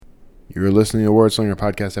You're listening to Word Slinger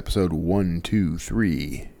Podcast episode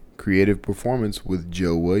 123, Creative Performance with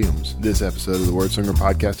Joe Williams. This episode of the Word Slinger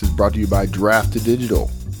Podcast is brought to you by Draft to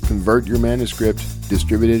Digital. Convert your manuscript,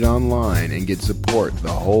 distribute it online, and get support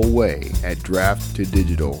the whole way at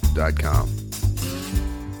drafttodigital.com.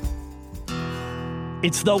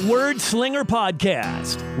 It's the Word Slinger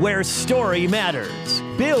Podcast, where story matters.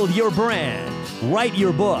 Build your brand, write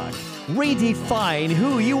your book, redefine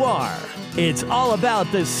who you are. It's all about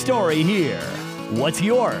the story here. What's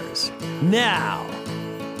yours? Now,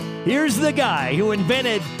 here's the guy who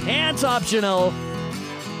invented Pants Optional,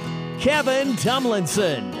 Kevin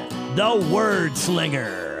Tomlinson, the Word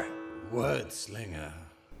Slinger. Word Slinger.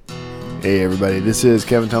 Hey everybody, this is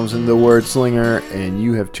Kevin Tomlinson, the Word Slinger, and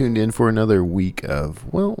you have tuned in for another week of,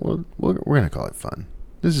 well, we're going to call it fun.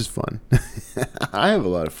 This is fun. I have a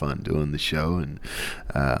lot of fun doing the show, and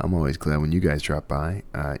I'm always glad when you guys drop by.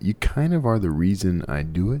 You kind of are the reason I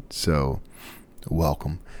do it, so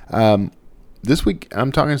welcome. This week,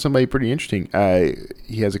 I'm talking to somebody pretty interesting.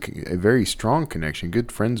 He has a very strong connection,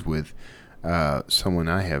 good friends with someone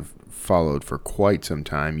I have followed for quite some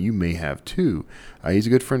time. You may have too. He's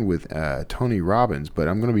a good friend with Tony Robbins, but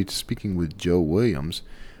I'm going to be speaking with Joe Williams,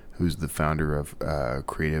 who's the founder of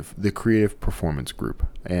the Creative Performance Group,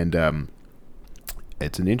 and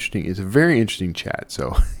it's a very interesting chat.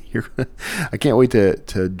 So I can't wait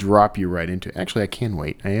to drop you right into it. Actually, I can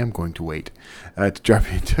wait. I am going to wait to drop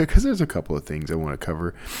you into it because there's a couple of things I want to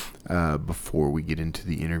cover before we get into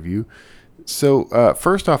the interview. So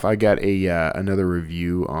first off, I got another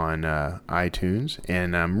review on iTunes,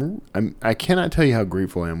 and I cannot tell you how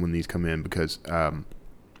grateful I am when these come in because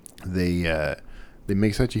they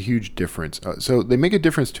make such a huge difference. So they make a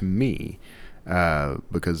difference to me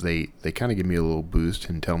because they kind of give me a little boost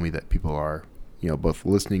and tell me that people are, both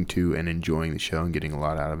listening to and enjoying the show and getting a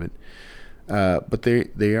lot out of it. But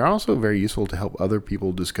they are also very useful to help other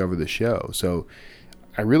people discover the show. So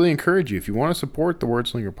I really encourage you, if you want to support the Word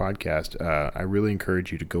Slinger Podcast, I really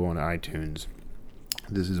encourage you to go on iTunes.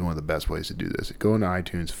 This is one of the best ways to do this. Go into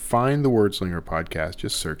iTunes, find the Word Slinger Podcast,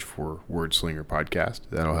 just search for Word Slinger Podcast.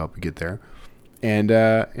 That'll help you get there. And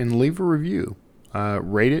leave a review.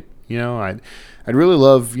 Rate it. I'd really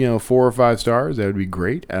love 4 or 5 stars. That would be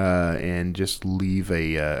great. And just leave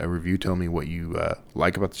a review. Tell me what you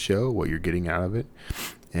like about the show, what you're getting out of it,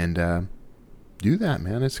 and do that,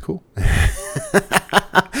 man. It's cool.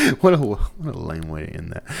 What a lame way to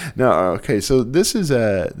end that. No, okay. So this is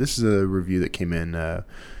a review that came in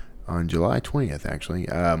on July 20th. Actually,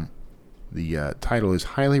 the title is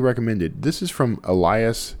highly recommended. This is from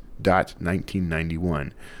Elias.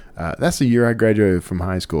 1991. That's the year I graduated from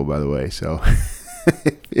high school, by the way. So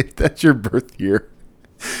if that's your birth year,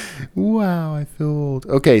 wow, I feel old.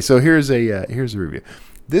 Okay, so here's a review.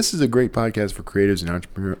 This is a great podcast for creatives and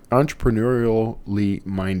entrepreneurially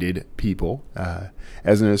minded people.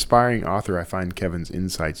 As an aspiring author, I find Kevin's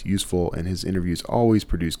insights useful, and his interviews always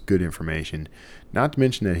produce good information. Not to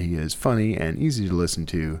mention that he is funny and easy to listen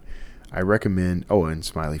to. I recommend, and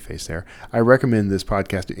smiley face there. I recommend this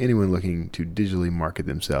podcast to anyone looking to digitally market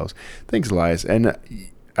themselves. Thanks, Elias. And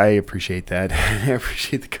I appreciate that. I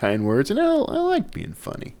appreciate the kind words. And I like being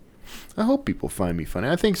funny. I hope people find me funny.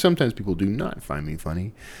 I think sometimes people do not find me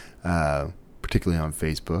funny, particularly on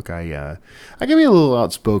Facebook. I can be a little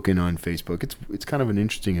outspoken on Facebook. It's kind of an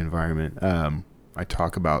interesting environment. I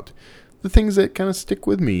talk about the things that kind of stick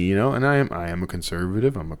with me, and I am a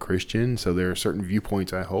conservative. I'm a Christian, so there are certain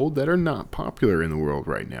viewpoints I hold that are not popular in the world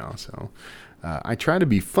right now. So I try to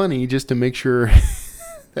be funny just to make sure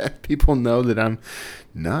that people know that I'm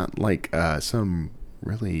not like some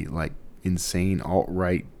really like insane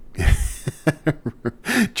alt-right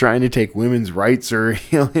trying to take women's rights or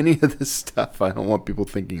any of this stuff. I don't want people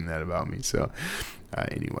thinking that about me. So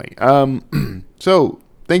anyway, so.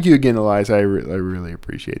 Thank you again, Elias. I really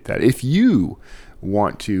appreciate that. If you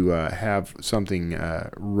want to have something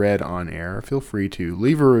read on air, feel free to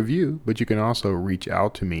leave a review, but you can also reach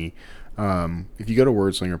out to me. If you go to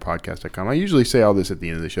wordslingerpodcast.com, I usually say all this at the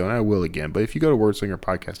end of the show, and I will again, but if you go to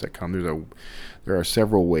wordslingerpodcast.com, there are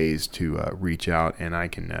several ways to reach out, and I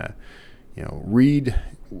can read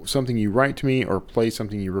something you write to me or play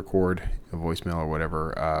something you record, a voicemail or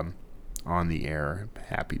whatever, on the air. I'm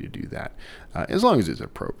happy to do that, as long as it's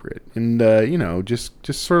appropriate. And just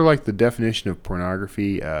sort of like the definition of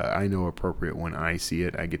pornography, I know appropriate when I see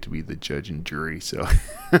it. I get to be the judge and jury. So,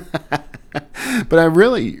 but I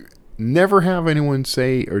really never have anyone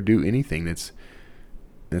say or do anything that's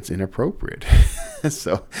inappropriate.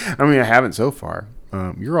 So, I haven't so far.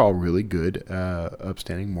 You're all really good,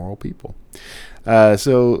 upstanding, moral people.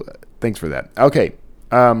 So thanks for that. Okay.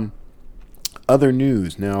 Other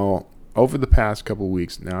news. Now, over the past couple of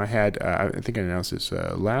weeks, now I had, I think I announced this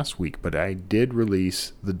last week, but I did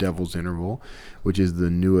release The Devil's Interval, which is the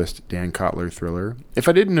newest Dan Kotler thriller. If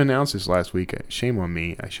I didn't announce this last week, shame on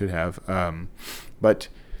me, I should have. But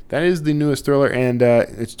that is the newest thriller, and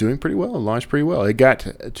it's doing pretty well. It launched pretty well. It got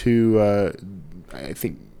to, I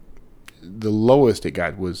think, the lowest it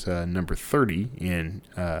got was number 30 in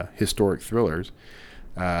historic thrillers,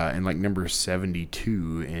 and like number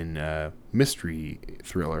 72 in mystery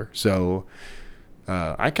thriller. So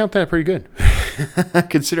I count that pretty good,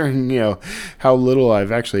 considering how little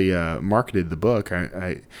I've actually marketed the book.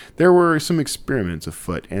 There were some experiments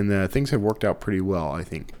afoot, and things have worked out pretty well. I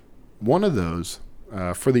think one of those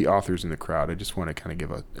for the authors in the crowd. I just want to kind of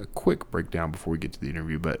give a quick breakdown before we get to the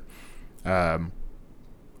interview, but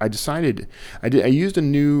I decided I used a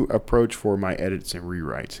new approach for my edits and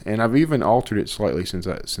rewrites, and I've even altered it slightly since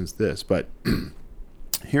this. But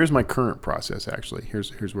here's my current process. Actually,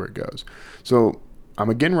 here's where it goes. So I'm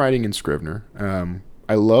again writing in Scrivener.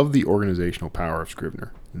 I love the organizational power of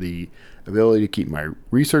Scrivener, the ability to keep my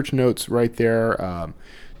research notes right there,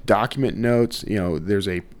 document notes. There's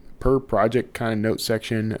a per project kind of note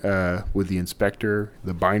section with the inspector.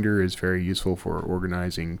 The binder is very useful for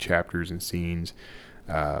organizing chapters and scenes.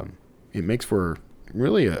 It makes for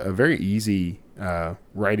really a very easy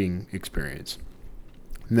writing experience.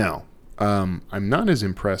 Now, I'm not as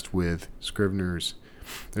impressed with Scrivener's.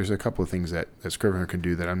 There's a couple of things that Scrivener can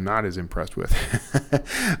do that I'm not as impressed with.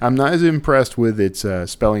 I'm not as impressed with its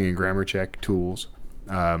spelling and grammar check tools.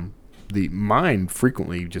 Mine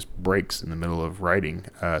frequently just breaks in the middle of writing.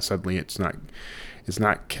 Suddenly, it's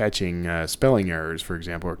not catching spelling errors, for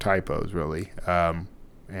example, or typos really.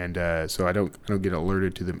 So I don't get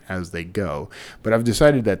alerted to them as they go. But I've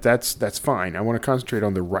decided that that's fine. I want to concentrate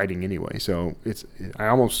on the writing anyway. So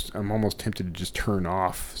I'm almost tempted to just turn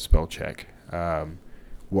off spell check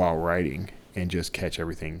while writing and just catch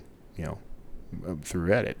everything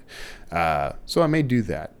through edit. So I may do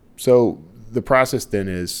that. So the process then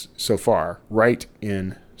is, so far, write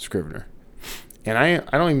in Scrivener. And I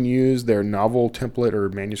don't even use their novel template or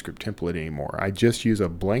manuscript template anymore. I just use a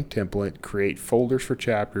blank template, create folders for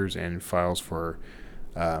chapters and files for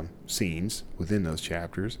scenes within those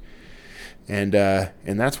chapters. And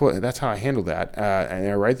that's how I handle that. And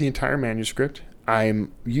I write the entire manuscript.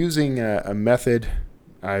 I'm using a method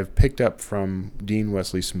I've picked up from Dean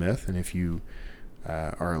Wesley Smith. And if you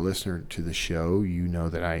are a listener to the show, you know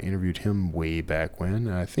that I interviewed him way back when.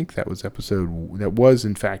 I think that was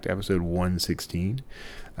in fact episode 116,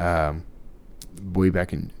 way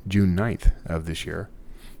back in June 9th of this year,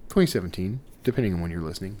 2017, depending on when you're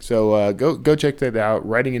listening. So go check that out.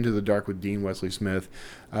 Writing into the Dark with Dean Wesley Smith.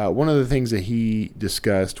 One of the things that he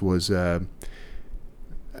discussed was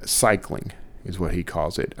cycling, is what he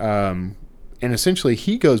calls it. And essentially,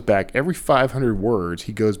 he goes back every 500 words.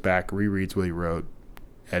 He goes back, rereads what he wrote,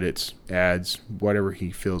 edits, adds whatever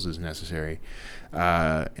he feels is necessary,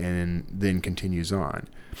 and then continues on.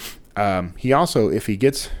 He also, if he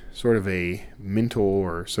gets sort of a mental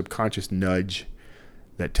or subconscious nudge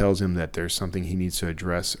that tells him that there's something he needs to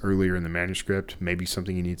address earlier in the manuscript, maybe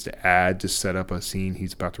something he needs to add to set up a scene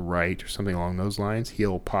he's about to write or something along those lines,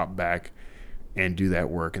 he'll pop back and do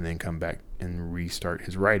that work and then come back and restart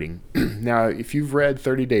his writing. Now, if you've read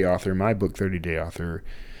 30 Day Author, my book 30 Day Author,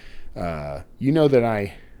 you know that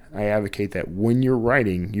I advocate that when you're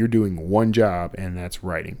writing, you're doing one job, and that's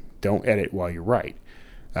writing. Don't edit while you write,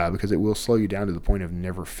 because it will slow you down to the point of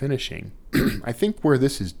never finishing. I think where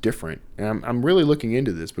this is different, and I'm really looking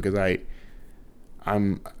into this because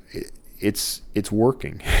it's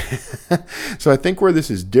working. So I think where this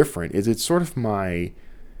is different is it's sort of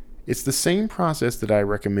it's the same process that I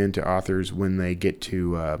recommend to authors when they get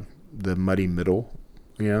to the muddy middle,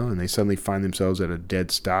 and they suddenly find themselves at a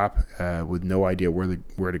dead stop with no idea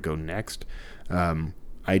where to go next.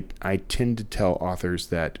 I tend to tell authors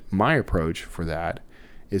that my approach for that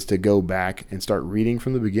is to go back and start reading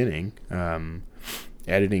from the beginning,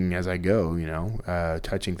 editing as I go,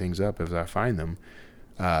 touching things up as I find them,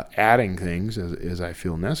 adding things as I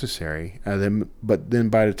feel necessary. But then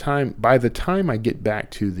by the time I get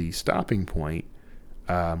back to the stopping point,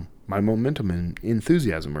 my momentum and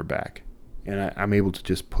enthusiasm are back, and I'm able to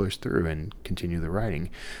just push through and continue the writing.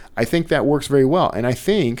 I think that works very well, and I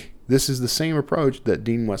think this is the same approach that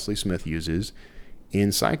Dean Wesley Smith uses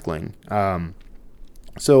in cycling.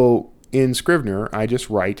 So in Scrivener, I just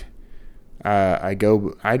write. I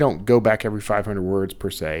don't go back every 500 words per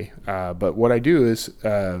se, but what I do is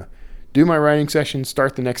do my writing session,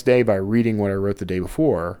 start the next day by reading what I wrote the day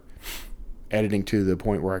before, editing to the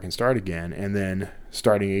point where I can start again, and then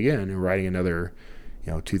starting again and writing another,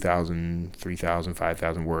 2,000, 3,000,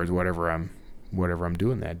 5,000 words, whatever I'm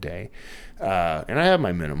doing that day. And I have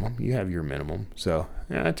my minimum. You have your minimum. So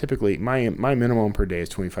typically my minimum per day is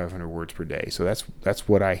 2,500 words per day. So that's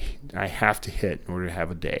what I have to hit in order to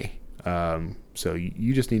have a day. So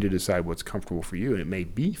you just need to decide what's comfortable for you, and it may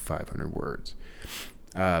be 500 words.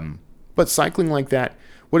 But cycling like that,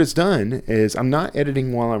 what it's done is I'm not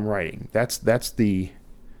editing while I'm writing. That's the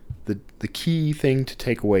key thing to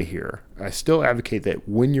take away here. I still advocate that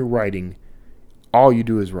when you're writing, all you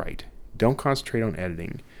do is write. Don't concentrate on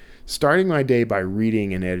editing. Starting my day by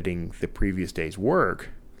reading and editing the previous day's work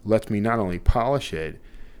lets me not only polish it,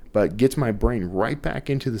 but gets my brain right back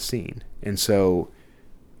into the scene. And so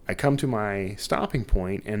I come to my stopping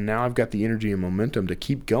point, and now I've got the energy and momentum to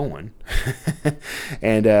keep going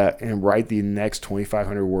and write the next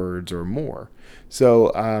 2,500 words or more.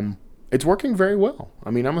 So it's working very well.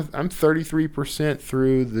 I mean, I'm 33%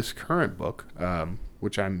 through this current book,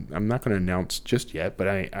 which I'm not going to announce just yet, but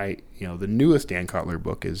I the newest Dan Kotler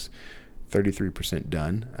book is 33%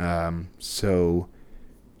 done.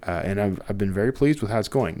 And I've been very pleased with how it's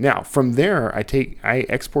going. Now, from there, I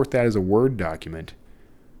export that as a Word document.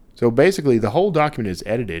 So basically, the whole document is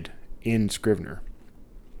edited in Scrivener.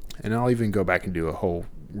 And I'll even go back and do a whole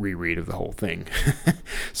reread of the whole thing.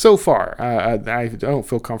 So far, I don't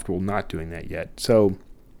feel comfortable not doing that yet. So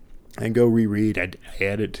I go reread, I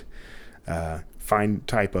edit, find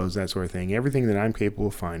typos, that sort of thing. Everything that I'm capable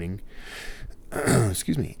of finding.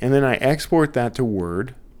 Excuse me. And then I export that to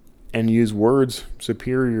Word and use Word's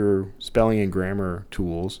superior spelling and grammar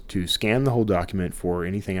tools to scan the whole document for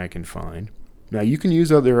anything I can find. Now, you can use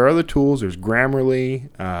there are other tools. There's Grammarly.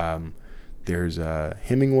 There's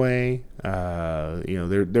Hemingway.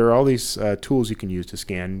 There are all these tools you can use to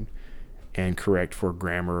scan and correct for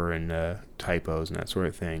grammar and typos and that sort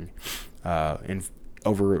of thing. And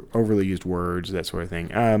overly used words, that sort of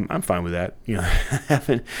thing. I'm fine with that.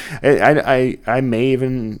 I may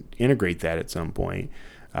even integrate that at some point.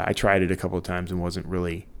 I tried it a couple of times and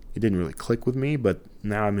it didn't really click with me. But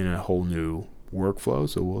now I'm in a whole new workflow,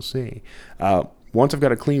 so we'll see. Once I've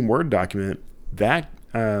got a clean Word document, that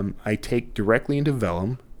I take directly into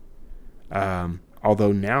Vellum.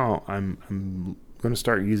 Although now I'm going to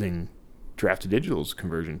start using Draft to Digital's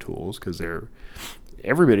conversion tools because they're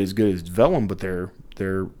every bit as good as Vellum, but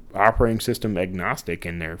they're operating system agnostic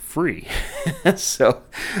and they're free. So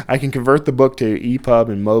I can convert the book to EPUB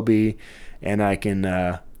and Mobi, and I can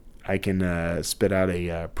spit out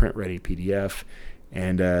a print ready PDF.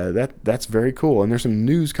 And that's very cool. And there's some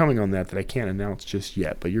news coming on that I can't announce just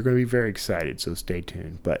yet, but you're going to be very excited, so stay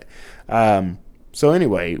tuned. But so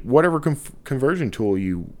anyway, whatever conversion tool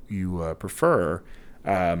you prefer,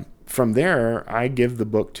 from there, I give the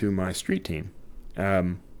book to my street team.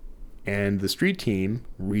 And the street team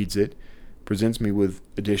reads it, presents me with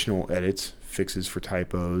additional edits, fixes for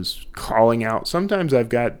typos, calling out. Sometimes I've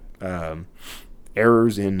got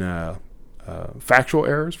errors in factual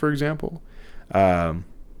errors, for example.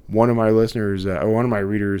 One of my listeners, or one of my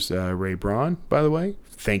readers, Ray Braun, by the way,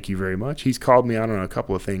 thank you very much. He's called me out on a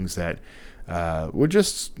couple of things that were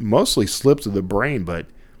just mostly slips of the brain, but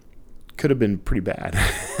could have been pretty bad.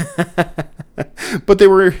 But they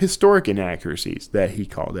were historic inaccuracies that he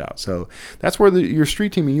called out. So that's where your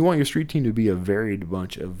street team, you want your street team to be a varied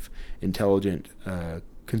bunch of intelligent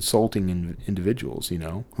consulting individuals,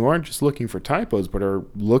 who aren't just looking for typos, but are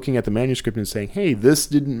looking at the manuscript and saying, hey, this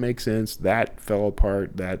didn't make sense, that fell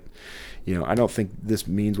apart, that, I don't think this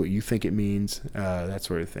means what you think it means, that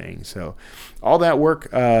sort of thing. So all that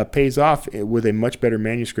work pays off with a much better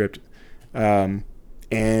manuscript.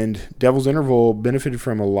 And Devil's Interval benefited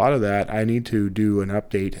from a lot of that. I need to do an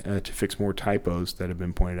update to fix more typos that have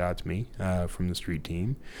been pointed out to me from the street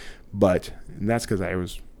team. But that's because I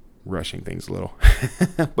was rushing things a little.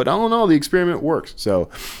 But all in all, the experiment works. So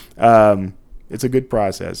it's a good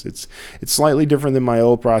process. It's slightly different than my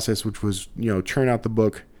old process, which was, churn out the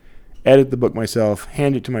book, edit the book myself,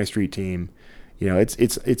 hand it to my street team.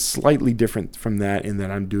 It's slightly different from that in that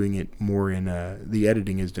I'm doing it more in the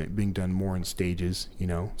editing is being done more in stages,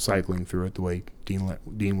 cycling through it the way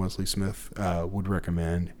Dean Wesley Smith would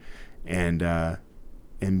recommend,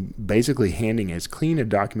 and basically handing as clean a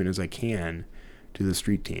document as I can to the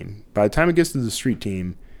street team. By the time it gets to the street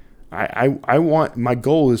team, I want, my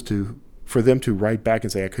goal is for them to write back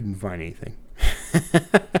and say I couldn't find anything.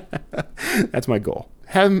 That's my goal.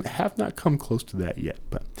 Have not come close to that yet,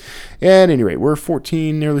 but at any rate, we're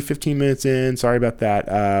 14, nearly 15 minutes in. Sorry about that,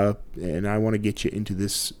 and I want to get you into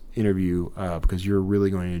this interview because you're really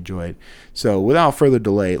going to enjoy it. So without further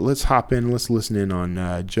delay, let's hop in. Let's listen in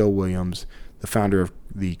on Joe Williams, the founder of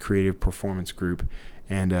the Creative Performance Group,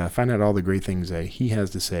 and find out all the great things that he has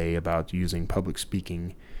to say about using public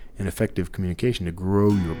speaking and effective communication to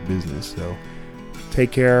grow your business. So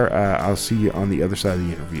take care. I'll see you on the other side of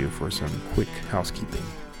the interview for some quick housekeeping.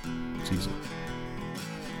 See you soon.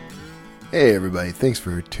 Hey everybody, thanks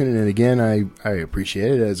for tuning in again. I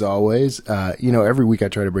appreciate it as always. Every week I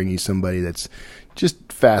try to bring you somebody that's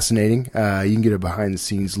just fascinating. You can get a behind the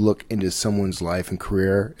scenes look into someone's life and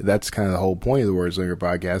career. That's kind of the whole point of the Word Slinger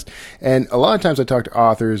podcast. And a lot of times I talk to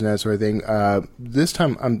authors and that sort of thing. This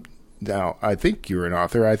time I think you're an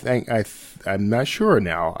author. I'm not sure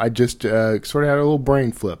now. I just sort of had a little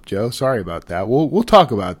brain flip, Joe. Sorry about that. We'll talk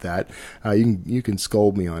about that. You can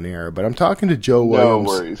scold me on air, but I'm talking to Joe Williams.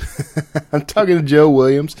 No worries. I'm talking to Joe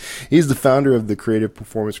Williams. He's the founder of the Creative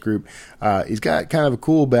Performance Group. He's got kind of a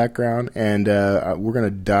cool background, and we're going to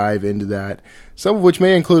dive into that. Some of which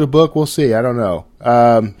may include a book. We'll see. I don't know.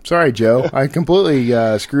 Sorry, Joe. I completely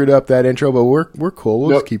screwed up that intro, but we're cool.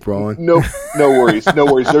 We'll just keep rolling. No worries. No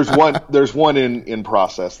worries. There's one in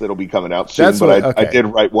process that'll be coming out soon. I did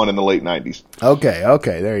write one in the late 90s.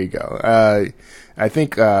 Okay. There you go. I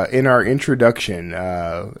think in our introduction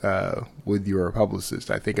with your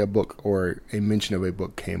publicist, I think a book or a mention of a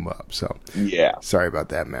book came up. So yeah, sorry about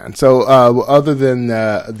that, man. So other than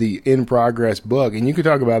the in progress book, and you could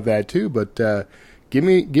talk about that too, but give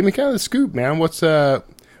me kind of the scoop, man. What's so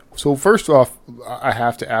first off, I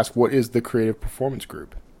have to ask, what is the Creative Performance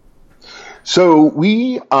Group? So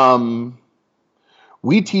we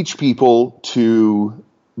teach people to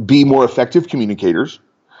be more effective communicators.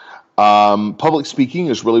 Public speaking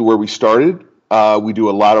is really where we started. We do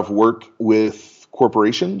a lot of work with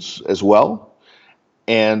corporations as well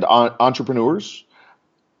and entrepreneurs.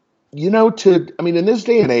 In this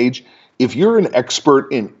day and age, if you're an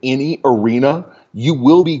expert in any arena, you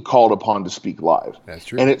will be called upon to speak live. That's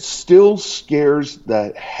true. And it still scares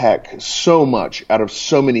the heck so much out of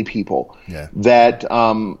so many people that, a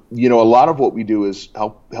lot of what we do is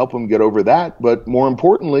help them get over that. But more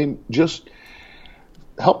importantly, just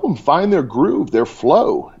help them find their groove, their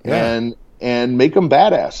flow, and make them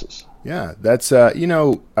badasses. Yeah, that's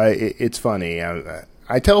it's funny. I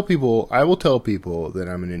will tell people that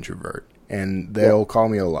I'm an introvert, and they'll call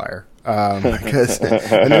me a liar. And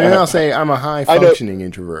then I'll say I'm a high functioning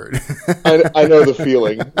introvert. I know the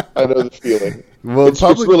feeling. Well,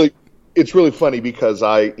 it's really funny because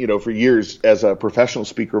for years as a professional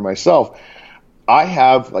speaker myself, I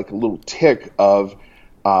have like a little tick of.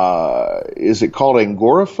 Is it called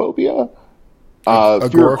agoraphobia?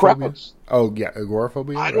 Fear of crowds. Oh yeah,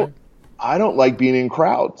 agoraphobia. I don't like being in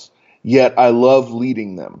crowds, yet I love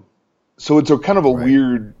leading them. So it's a kind of a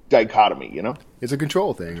weird dichotomy, It's a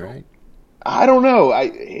control thing, right? I don't know.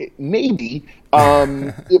 Maybe.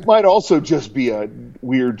 It might also just be a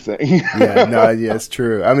weird thing. It's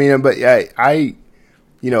true. I mean, but I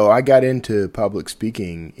got into public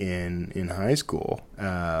speaking in high school,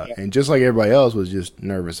 and just like everybody else, was just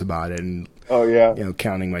nervous about it, and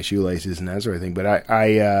counting my shoelaces and that sort of thing. But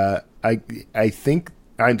I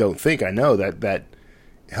know that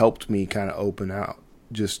helped me kind of open out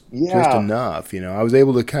just enough. I was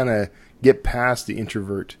able to kind of get past the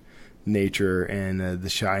introvert nature and the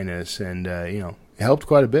shyness, and it helped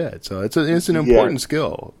quite a bit. So it's an important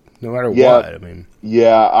skill. No matter what, I mean.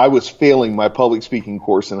 Yeah, I was failing my public speaking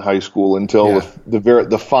course in high school until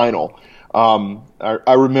the final.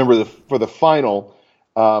 I remember for the final,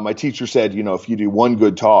 my teacher said, if you do one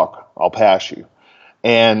good talk, I'll pass you.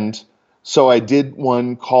 And so I did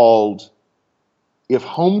one called, "If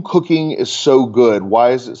Home Cooking is So Good,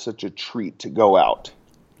 Why Is It Such a Treat to Go Out?"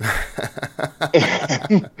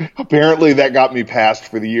 Apparently that got me passed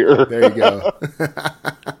for the year. There you go.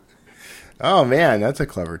 Oh man, that's a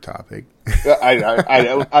clever topic.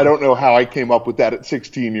 I don't know how I came up with that at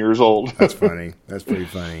 16 years old. That's funny. That's pretty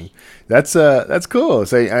funny. That's cool.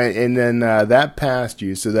 So and then that passed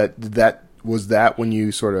you. So that was that when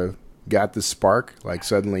you sort of got the spark, like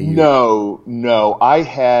suddenly. No. I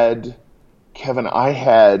had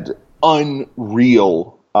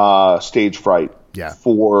unreal stage fright. Yeah.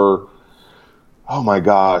 For oh my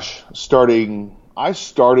gosh, I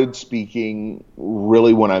started speaking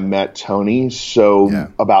really when I met Tony, so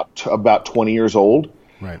about 20 years old.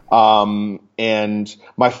 Right. And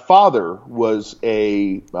my father was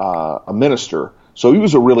a minister, so he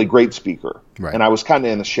was a really great speaker, right. And I was kind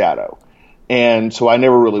of in the shadow, and so I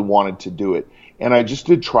never really wanted to do it. And I just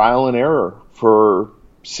did trial and error for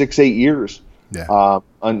 6-8 years,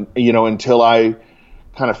 until I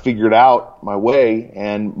kind of figured out my way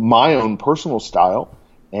and my own personal style.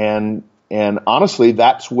 And honestly,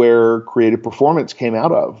 that's where creative performance came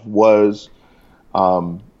out of was,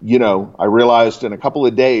 I realized in a couple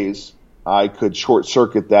of days I could short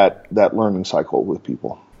circuit that learning cycle with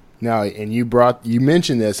people. Now, and you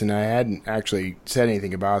mentioned this, and I hadn't actually said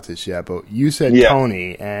anything about this yet, but you said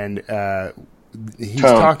Tony, and he's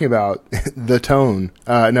talking about the Tone.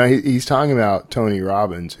 No, he's talking about Tony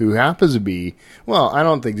Robbins, who happens to be, well, I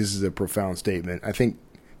don't think this is a profound statement. I think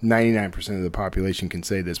 99% of the population can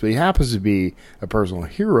say this, but he happens to be a personal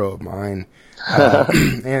hero of mine.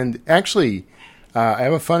 And actually, I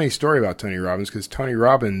have a funny story about Tony Robbins, because Tony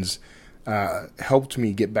Robbins helped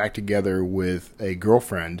me get back together with a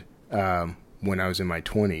girlfriend when I was in my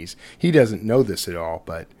 20s. He doesn't know this at all,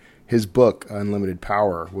 but his book, Unlimited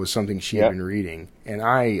Power, was something she had been reading. And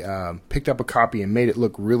I picked up a copy and made it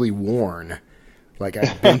look really worn. Like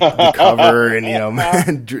I bent the cover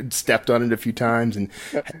and, stepped on it a few times and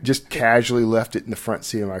just casually left it in the front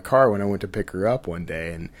seat of my car when I went to pick her up one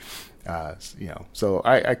day. And, so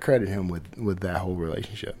I credit him with that whole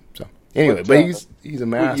relationship. So anyway, but he's a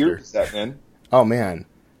master. What year is that, man? Oh, man.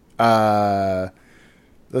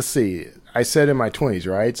 Let's see. I said in my 20s,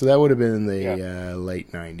 right? So that would have been in the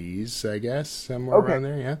late 90s, I guess, somewhere around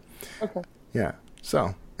there. Yeah. Okay. Yeah.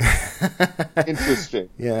 So. Interesting.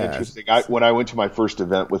 Yeah. Interesting. When I went to my first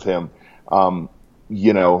event with him, I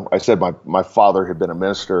said my father had been a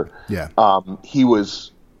minister. Yeah.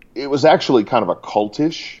 It was actually kind of a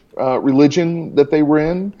cultish religion that they were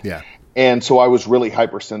in. Yeah. And so I was really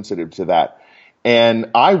hypersensitive to that.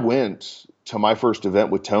 And I went to my first event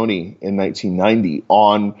with Tony in 1990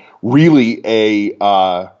 on really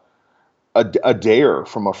a dare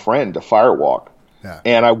from a friend, a firewalk. Yeah.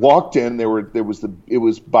 And I walked in. It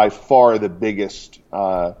was by far the biggest.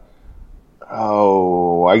 I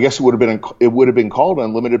guess it would have been called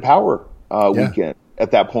Unlimited Power weekend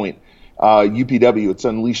at that point. UPW. It's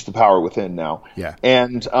Unleash the Power Within now. Yeah.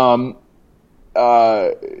 And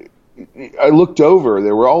I looked over.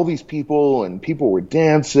 There were all these people, and people were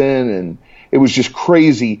dancing, and it was just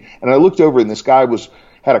crazy. And I looked over, and this guy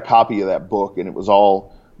had a copy of that book, and it was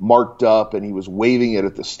all marked up, and he was waving it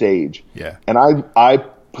at the stage. Yeah. And I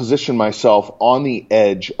positioned myself on the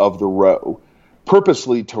edge of the row,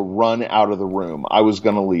 purposely to run out of the room. I was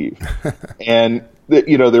going to leave. And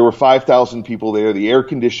there were 5,000 people there. The air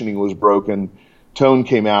conditioning was broken. Tone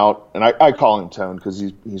came out, and I call him Tone because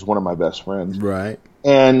he's one of my best friends. Right.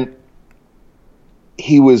 And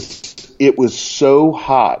it was so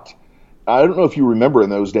hot. I don't know if you remember in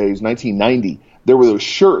those days, 1990, there were those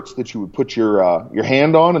shirts that you would put your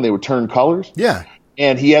hand on and they would turn colors. Yeah.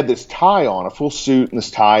 And he had this tie on, a full suit and this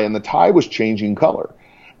tie, and the tie was changing color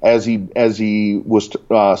as he was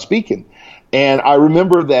speaking. And I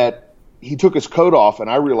remember that he took his coat off, and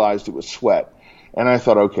I realized it was sweat. And I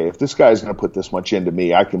thought, okay, if this guy's going to put this much into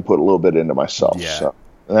me, I can put a little bit into myself. Yeah. So,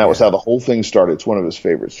 and that was how the whole thing started. It's one of his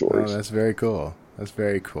favorite stories. Oh, that's very cool. That's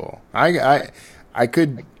very cool. I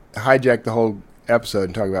could hijack the whole episode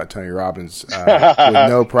and talk about Tony Robbins with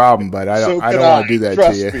no problem, but I don't want to do that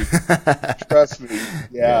to you. Trust me.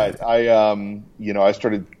 Yeah.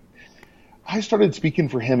 I started speaking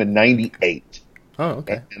for him in 98. Oh,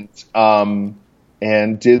 okay.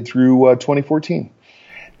 And did through 2014.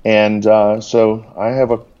 And so I have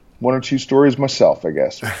one or two stories myself, I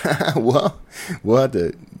guess. Well, we'll have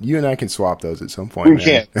to. You and I can swap those at some point. We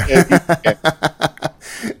can. Yeah.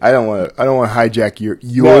 I don't want to hijack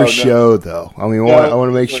your show, though. I mean, I want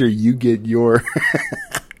to make sure you get your.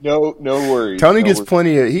 No worries. Tony gets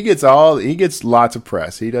plenty of. He gets lots of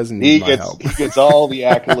press. He doesn't need my help. He gets all the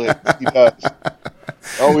accolades. He does.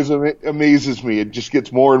 Always amazes me. It just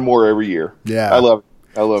gets more and more every year. Yeah, I love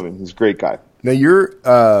him. He's a great guy. Now you're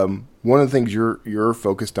one of the things you're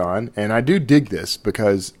focused on, and I do dig this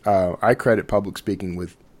because I credit public speaking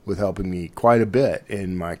with helping me quite a bit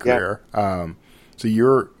in my career. Yeah. So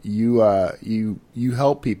you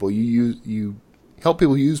help people. You help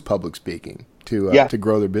people use public speaking to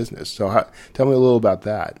grow their business. So tell me a little about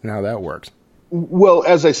that and how that works. Well,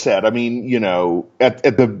 as I said, I mean, at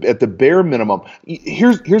the bare minimum,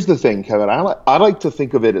 here's the thing, Kevin. I like to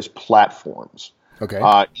think of it as platforms. Okay.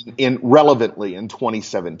 Relevantly in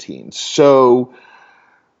 2017. So,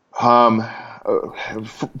 first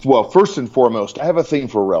and foremost, I have a thing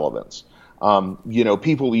for relevance.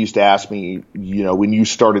 People used to ask me, when you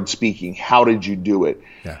started speaking, how did you do it?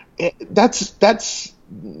 Yeah. That's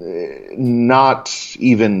not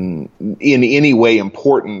even in any way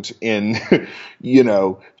important in,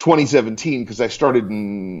 2017, because I started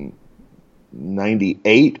in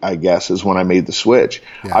 98, I guess, is when I made the switch.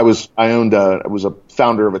 Yeah. I was a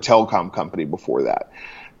founder of a telecom company before that,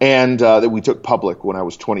 and that we took public when I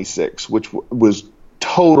was 26, which was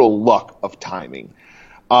total luck of timing.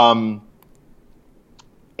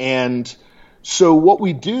 And so what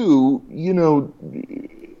we do,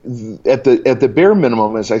 at the bare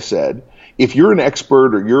minimum, as I said, if you're an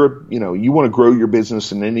expert or you want to grow your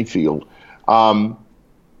business in any field,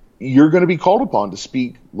 you're going to be called upon to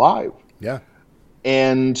speak live. Yeah.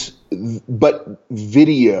 But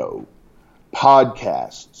video,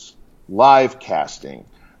 podcasts, live casting.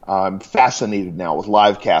 I'm fascinated now with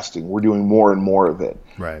live casting. We're doing more and more of it.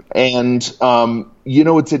 Right. And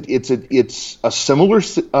it's a similar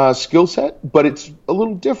skill set, but it's a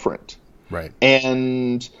little different. Right.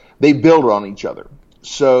 And they build on each other.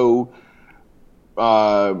 So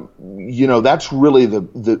that's really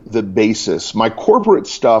the basis. My corporate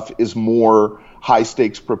stuff is more high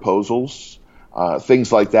stakes proposals,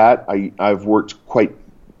 things like that. I've worked quite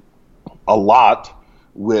a lot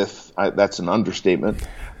with, that's an understatement,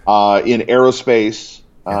 in aerospace,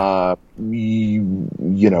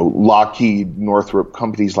 Lockheed, Northrop,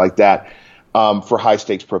 companies like that, for high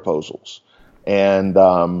stakes proposals, and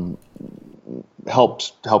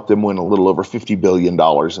helped them win a little over $50 billion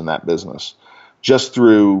in that business. Just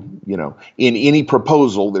through, in any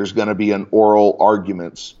proposal, there's going to be an oral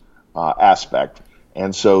arguments aspect.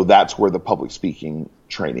 And so that's where the public speaking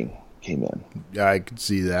training came in. I could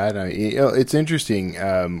see that. It's interesting.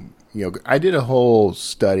 I did a whole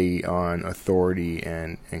study on authority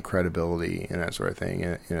and credibility and that sort of thing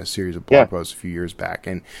in a series of blog posts a few years back.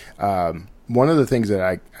 And one of the things that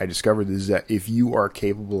I discovered is that if you are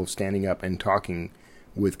capable of standing up and talking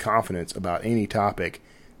with confidence about any topic,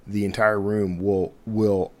 the entire room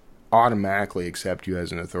will automatically accept you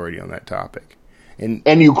as an authority on that topic. And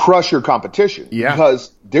you crush your competition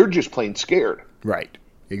because they're just plain scared. Right.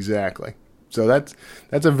 Exactly. So that's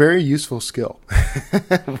a very useful skill.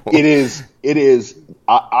 It is.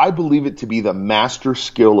 I believe it to be the master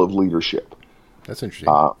skill of leadership. That's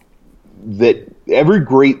interesting. That every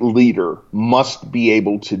great leader must be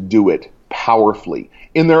able to do it powerfully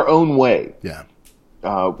in their own way. Yeah.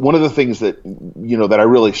 One of the things that that I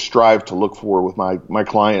really strive to look for with my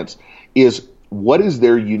clients is, what is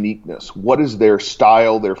their uniqueness? What is their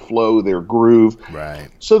style, their flow, their groove? Right.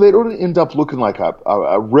 So they don't end up looking like a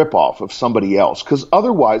ripoff of somebody else. Because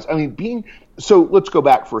otherwise, so let's go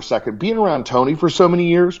back for a second. Being around Tony for so many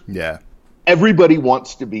years, everybody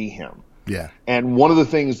wants to be him. Yeah. And one of the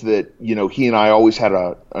things that, he and I always had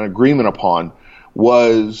an agreement upon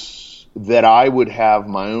was that I would have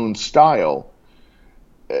my own style,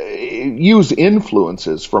 use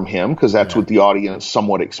influences from him, because that's what the audience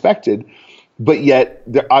somewhat expected. But yet,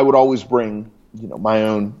 I would always bring, my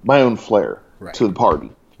own flair to the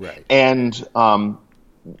party. Right. And so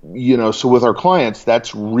with our clients,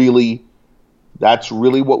 that's really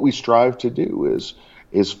what we strive to do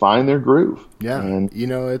is find their groove. Yeah. And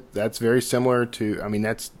that's very similar to.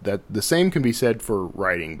 That the same can be said for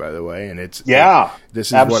writing, by the way. And this is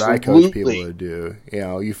absolutely what I coach people to do.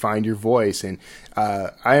 You find your voice, and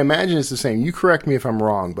I imagine it's the same. You correct me if I'm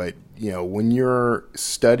wrong, but when you're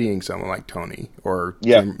studying someone like Tony or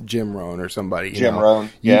Jim Rohn or somebody, Rohn,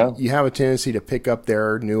 you have a tendency to pick up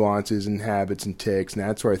their nuances and habits and tics and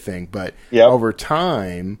that sort of thing. But over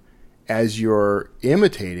time, as you're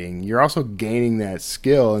imitating, you're also gaining that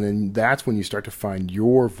skill, and then that's when you start to find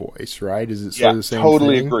your voice, right? Is it sort of the same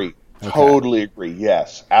totally thing? Agree. Okay. Totally agree.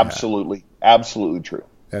 Yes, absolutely. Yeah. Absolutely true.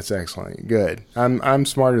 That's excellent. Good. I'm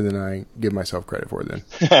smarter than I give myself credit for then.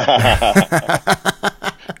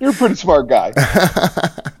 You're a pretty smart guy.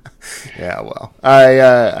 Yeah, well,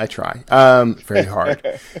 I try very hard.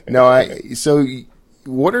 So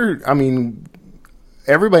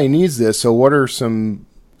everybody needs this. So what are some,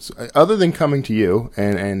 other than coming to you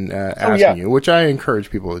and asking you, which I encourage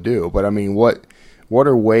people to do, but what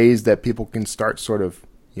are ways that people can start sort of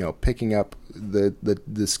picking up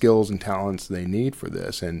the skills and talents they need for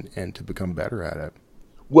this and to become better at it?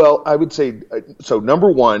 Well, I would say, so number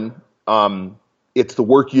one, it's the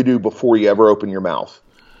work you do before you ever open your mouth.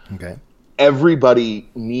 Okay. Everybody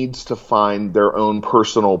needs to find their own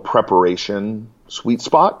personal preparation sweet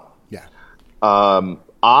spot. Yeah.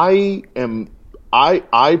 I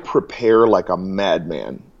prepare like a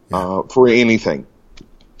madman for anything,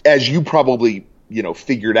 as you probably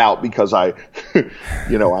figured out, because I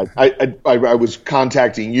was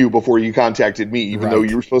contacting you before you contacted me, even though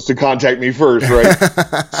you were supposed to contact me first, right?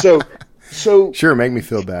 So sure, make me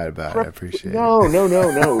feel bad about it. I appreciate it. No.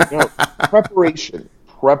 Preparation.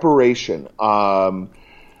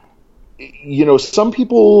 Some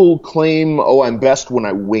people claim, I'm best when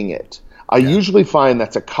I wing it. I usually find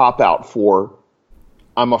that's a cop-out for,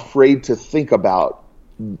 I'm afraid to think about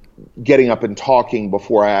getting up and talking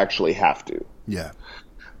before I actually have to. Yeah.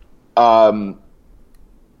 Tony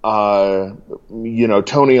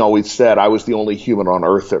always said I was the only human on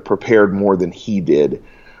earth that prepared more than he did.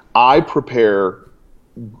 I prepare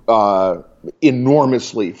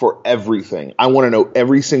enormously for everything. I want to know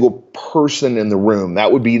every single person in the room.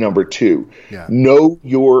 That would be number 2. Yeah. Know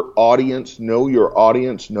your audience, know your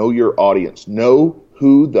audience, know your audience. Know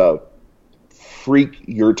who the freak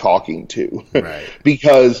you're talking to. Right.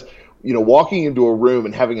 Because, walking into a room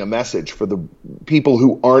and having a message for the people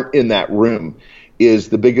who aren't in that room is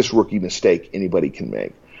the biggest rookie mistake anybody can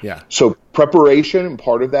make. Yeah. So preparation, and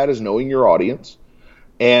part of that is knowing your audience.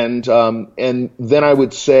 And then I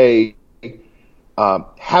would say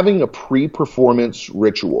having a pre-performance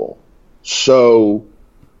ritual. So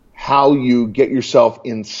how you get yourself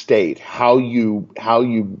in state, how you are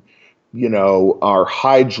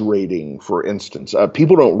hydrating, for instance.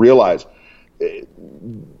 People don't realize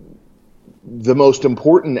the most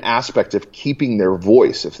important aspect of keeping their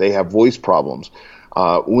voice, if they have voice problems,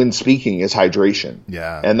 when speaking, is hydration.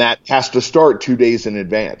 Yeah. And that has to start 2 days in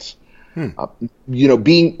advance. I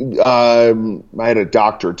had a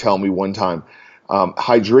doctor tell me one time,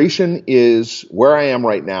 hydration is where I am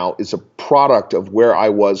right now is a product of where I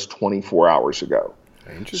was 24 hours ago.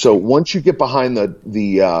 So once you get behind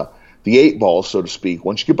the 8 ball, so to speak,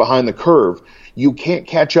 once you get behind the curve, you can't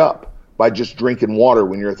catch up by just drinking water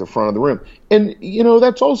when you're at the front of the room. And,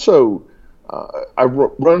 that's also, I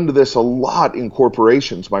run into this a lot in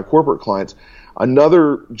corporations, my corporate clients.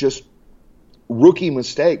 Another just rookie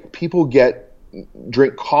mistake. People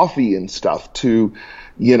drink coffee and stuff to,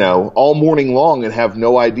 all morning long and have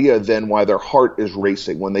no idea then why their heart is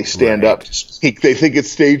racing when they stand up to speak. They think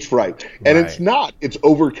it's stage fright. And it's not. It's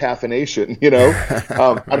over-caffeination,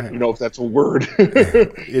 I don't know if that's a word.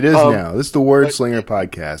 It is now. This is the Word Slinger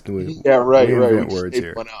podcast. We invent words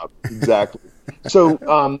here. Exactly.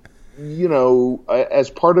 So,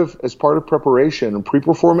 as part of preparation and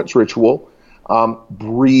pre-performance ritual,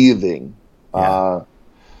 breathing. Yeah.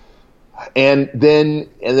 And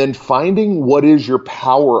then finding what is your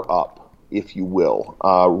power up, if you will,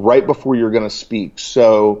 right before you're going to speak.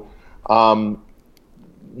 So, NBA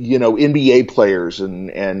players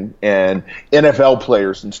and NFL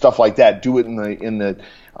players and stuff like that do it in the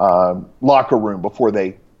locker room before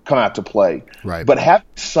they come out to play. Right. But have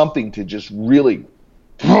something to just really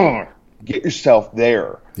get yourself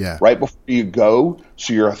there. Yeah. Right before you go,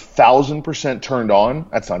 so you're 1,000% turned on.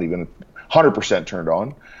 That's not even 100% turned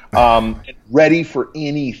on. Ready for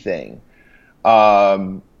anything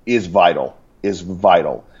is vital.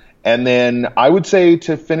 And then I would say,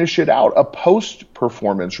 to finish it out, a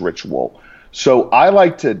post-performance ritual. So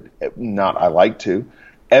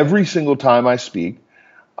every single time I speak,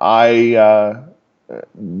 my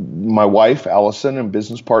wife, Allison, and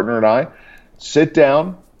business partner and I sit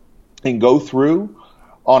down and go through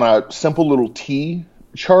on a simple little T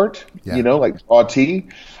chart, like draw a T,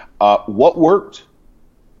 what worked,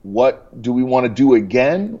 what do we want to do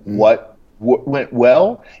again, what went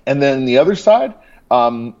well, and then the other side,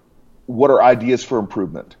 what are ideas for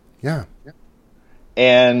improvement? Yeah.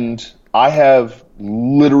 And I have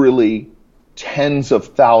literally tens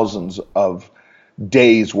of thousands of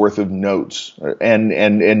days worth of notes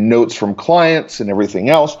and notes from clients and everything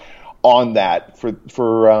else on that for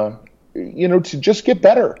to just get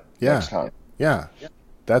better next time. Yeah.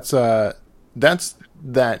 That's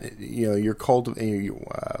that, you're completely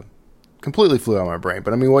flew out of my brain.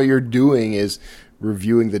 But I mean, what you're doing is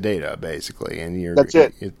reviewing the data, basically. And that's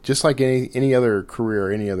it. Just like any other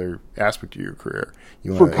career, any other aspect of your career,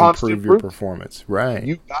 you want to improve your performance. Right.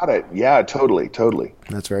 You got it. Yeah, totally.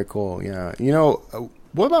 That's very cool. Yeah.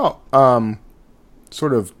 What about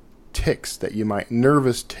sort of tics that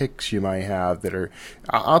nervous tics you might have that are,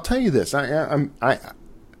 I'll tell you this,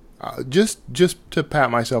 just to pat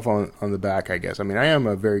myself on the back, I guess. I mean, I am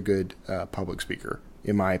a very good public speaker,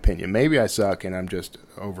 in my opinion. Maybe I suck and I'm just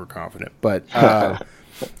overconfident, but I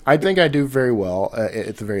think I do very well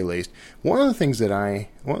at the very least. One of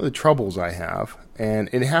the troubles I have, and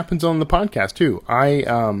it happens on the podcast too,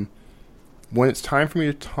 when it's time for me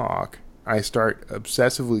to talk, I start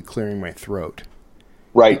obsessively clearing my throat.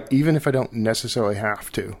 Right. Even if I don't necessarily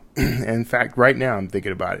have to. In fact, right now I'm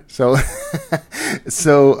thinking about it. So,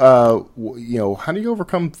 how do you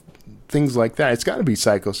overcome things like that? It's got to be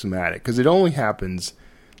psychosomatic, because it only happens,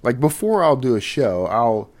 like, before I'll do a show,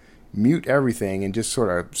 I'll mute everything and just sort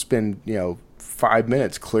of spend, 5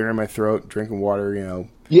 minutes clearing my throat, drinking water,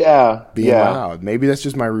 being loud. Maybe that's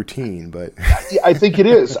just my routine, but I think it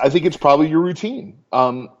is. I think it's probably your routine.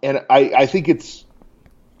 And I think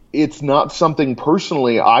it's not something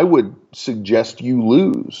personally I would suggest you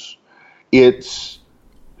lose. It's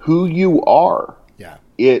who you are. Yeah.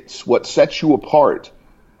 It's what sets you apart.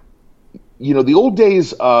 The old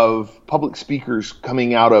days of public speakers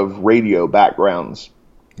coming out of radio backgrounds,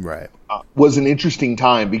 Right. was an interesting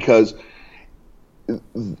time because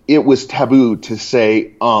it was taboo to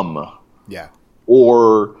say Yeah.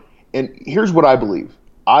 and here's what I believe.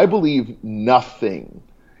 I believe nothing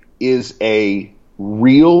is a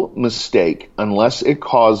real mistake unless it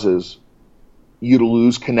causes you to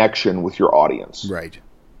lose connection with your audience. Right.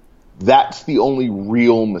 That's the only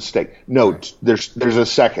real mistake. Note, there's a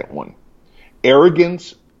second one.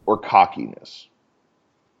 Arrogance or cockiness.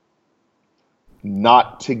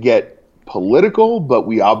 Not to get political, but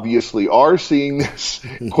we obviously are seeing this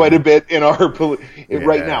quite a bit in our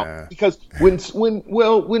right now. Because when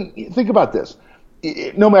think about this,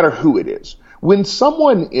 no matter who it is, when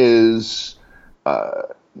someone is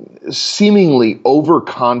seemingly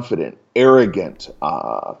overconfident, arrogant,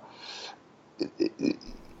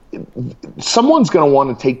 someone's going to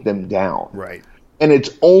want to take them down. Right. And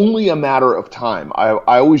it's only a matter of time. I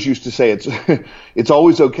always used to say it's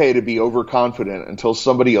always okay to be overconfident until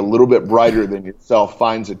somebody a little bit brighter than yourself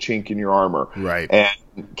finds a chink in your armor, right, and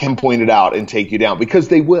can point it out and take you down, because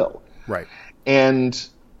they will. Right. And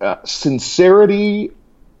sincerity.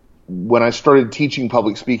 When I started teaching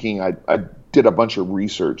public speaking, I did a bunch of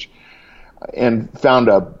research and found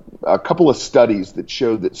a couple of studies that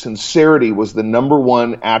showed that sincerity was the number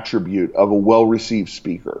one attribute of a well-received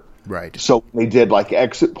speaker. Right. So they did like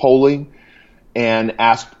exit polling and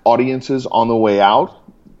asked audiences on the way out,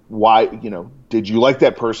 why, did you like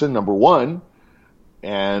that person, number one?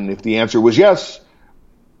 And if the answer was yes,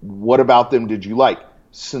 what about them did you like?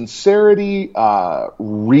 Sincerity,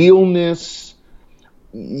 realness.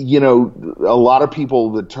 A lot of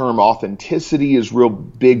people, the term authenticity is real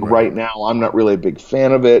big right now. I'm not really a big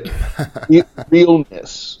fan of it.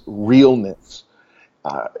 Realness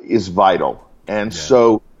is vital. And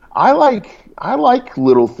so I like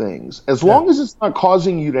little things, as long as it's not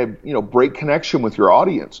causing you to, break connection with your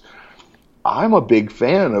audience. I'm a big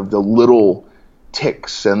fan of the little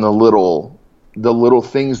ticks and the little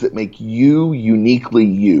things that make you uniquely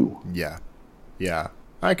you. Yeah. Yeah.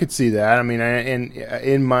 I could see that. I mean,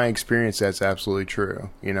 in my experience, that's absolutely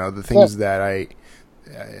true. The things that I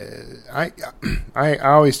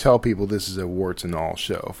always tell people, this is a warts and all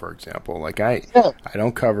show, for example. Like I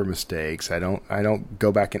don't cover mistakes. I don't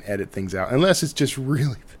go back and edit things out unless it's just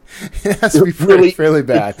really, it has to be fairly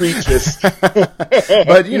bad.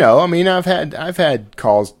 But I've had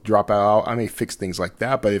calls drop out. I may fix things like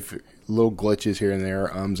that, but if little glitches here and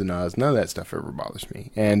there, ums and ahs, none of that stuff ever bothers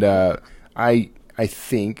me. And I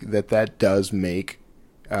think that does make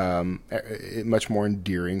it much more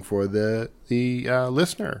endearing for the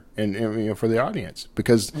listener and for the audience,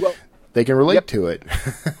 because they can relate to it.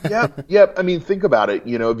 Yep. I mean, think about it.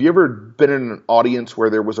 Have you ever been in an audience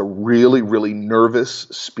where there was a really, really nervous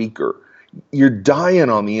speaker? You're dying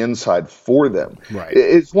on the inside for them. Right.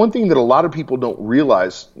 It's one thing that a lot of people don't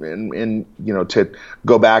realize, and to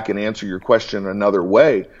go back and answer your question another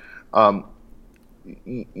way,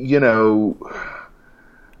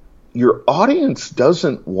 your audience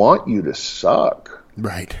doesn't want you to suck.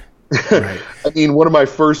 Right. I mean, one of my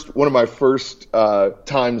first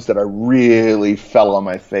times that I really fell on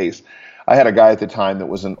my face, I had a guy at the time that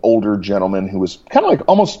was an older gentleman who was kind of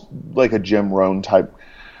almost like a Jim Rohn type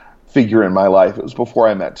figure in my life. It was before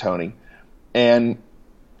I met Tony, and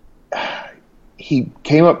he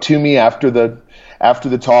came up to me after the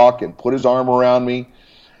talk and put his arm around me,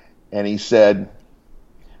 and he said,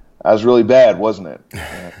 "That was really bad, wasn't it?"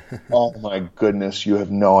 Oh my goodness, you have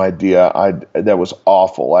no idea. That was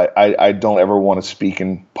awful. I don't ever want to speak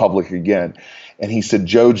in public again. And he said,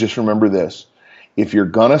 "Joe, just remember this. If you're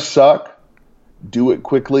gonna suck, do it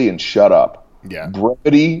quickly and shut up." Yeah.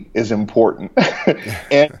 Brevity is important.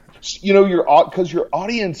 And because your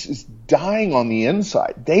audience is dying on the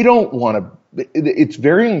inside. They don't want to. It's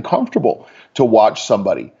very uncomfortable to watch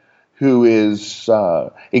somebody who is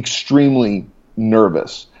extremely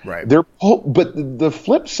nervous. Right. But the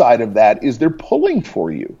flip side of that is they're pulling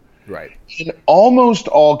for you. Right. In almost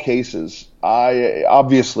all cases, I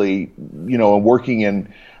obviously, working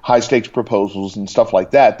in high stakes proposals and stuff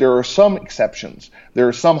like that, there are some exceptions. There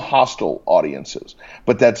are some hostile audiences,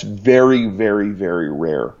 but that's very, very, very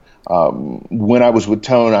rare. When I was with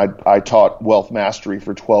Tone, I taught wealth mastery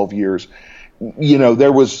for 12 years.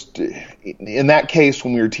 There was, in that case,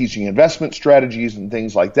 when we were teaching investment strategies and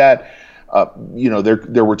things like that,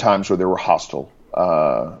 there were times where there were hostile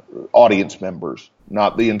audience members,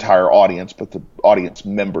 not the entire audience, but the audience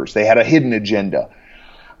members. They had a hidden agenda.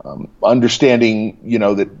 Understanding,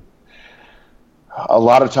 that a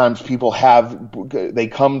lot of times people they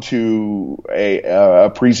come to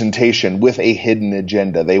a presentation with a hidden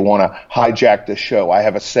agenda. They want to hijack the show. I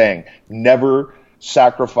have a saying: never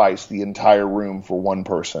sacrifice the entire room for one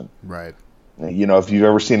person. Right. You know, if you've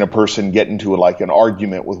ever seen a person get into like an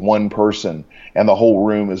argument with one person and the whole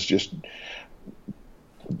room is just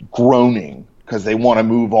groaning because they want to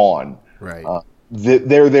move on. Right.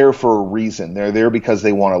 They're there for a reason. They're there because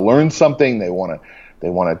they want to learn something. They want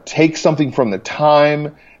to take something from the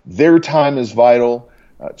time. Their time is vital.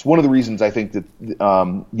 It's one of the reasons I think that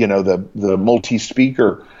you know, the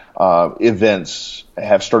multi-speaker events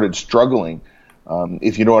have started struggling.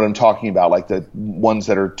 If you know what I'm talking about, like the ones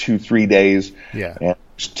that are 2-3 days, and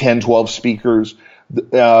 10, 12 speakers,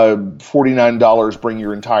 $49, bring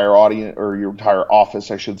your entire audience or your entire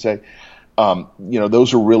office, I should say. You know,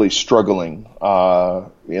 those are really struggling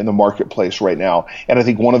in the marketplace right now. And I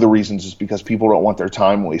think one of the reasons is because people don't want their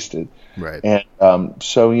time wasted. Right. And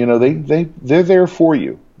so, you know, they're there for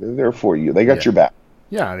you. They're there for you. They got your back.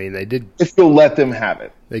 Yeah, I mean, they did. If you'll let them have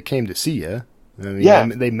it. They came to see you. I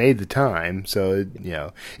mean, they made the time, so you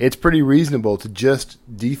know it's pretty reasonable to just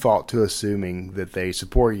default to assuming that they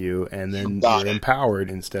support you, and then you're empowered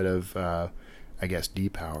instead of, I guess,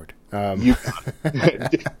 depowered.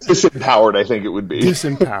 Disempowered, I think it would be.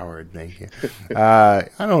 Disempowered, thank you. I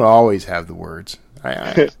don't always have the words.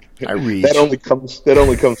 I reach. That only comes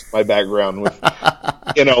from my background with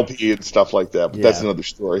NLP and stuff like that. But that's another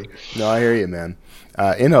story. No, I hear you, man.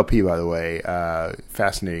 NLP, by the way,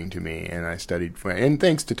 fascinating to me, and I studied for it. And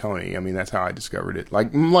thanks to Tony. I mean, that's how I discovered it.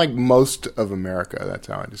 Like most of America, that's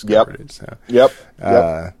how I discovered it. So,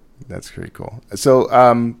 that's pretty cool. So,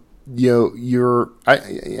 you know, I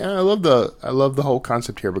love the whole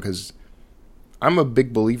concept here because I'm a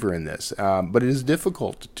big believer in this. But it is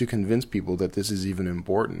difficult to convince people that this is even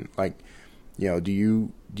important. Like, you know, do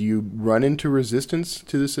you run into resistance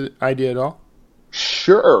to this idea at all?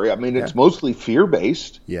 Sure. I mean, it's mostly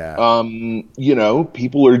fear-based. Yeah. You know,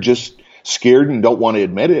 people are just scared and don't want to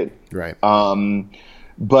admit it. Right.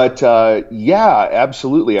 But yeah,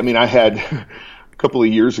 absolutely. I mean, I had a couple of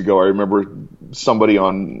years ago, I remember somebody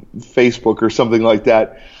on Facebook or something like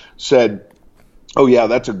that said, "Oh yeah,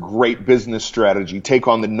 that's a great business strategy. Take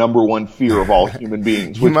on the number one fear of all human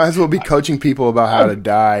beings." You might as well be coaching people about how to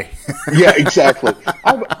die. Yeah, exactly.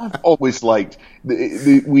 I've always liked.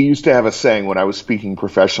 We used to have a saying when I was speaking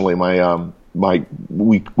professionally.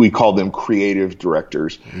 We called them creative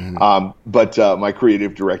directors, but my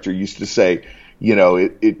creative director used to say, you know,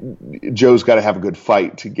 Joe's got to have a good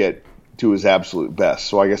fight to get to his absolute best.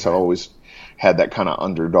 So I guess I've always had that kind of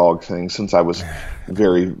underdog thing since I was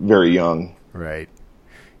very, very young. Right.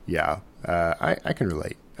 Yeah. I can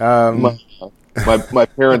relate. My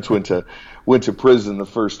parents went to prison the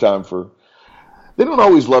first time they don't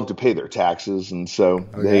always love to pay their taxes. And so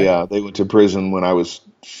they went to prison when I was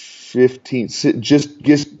 15, just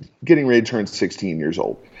getting ready to turn 16 years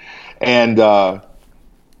old. And,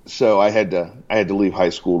 so I had to leave high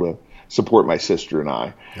school to support my sister and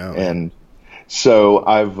I. Oh, and so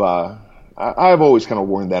I've always kind of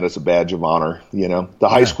worn that as a badge of honor, you know, the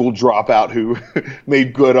high school dropout who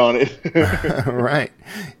made good on it. Right.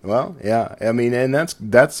 Well, yeah. I mean, and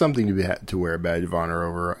that's something to wear a badge of honor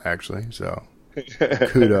over, actually. So,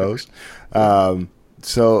 kudos.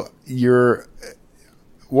 So there's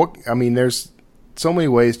so many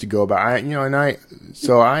ways to go about it.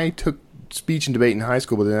 I took speech and debate in high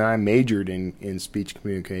school, but then I majored in speech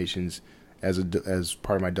communications as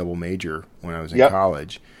part of my double major when I was in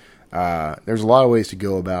college. There's a lot of ways to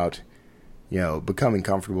go about, you know, becoming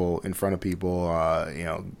comfortable in front of people, you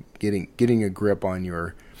know, getting a grip on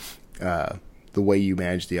your, the way you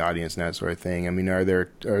manage the audience and that sort of thing. I mean, are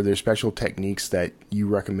there special techniques that you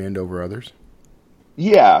recommend over others?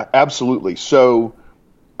 Yeah, absolutely. So,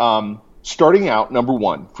 starting out, number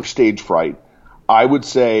one, for stage fright, I would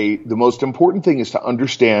say the most important thing is to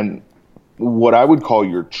understand what I would call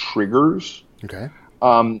your triggers. Okay.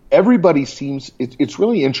 Everybody seems, it's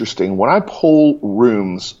really interesting. When I poll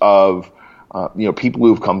rooms of, you know, people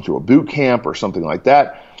who've come through a boot camp or something like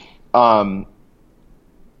that,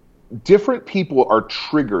 different people are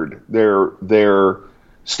triggered. Their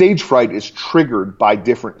stage fright is triggered by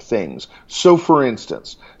different things. So for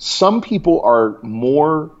instance, some people are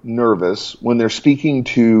more nervous when they're speaking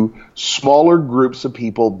to smaller groups of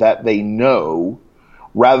people that they know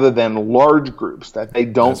rather than large groups that they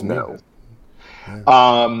don't know.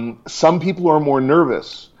 Yeah. Some people are more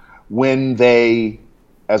nervous when they,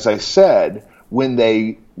 as I said, when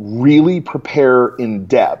they really prepare in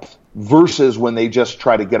depth versus when they just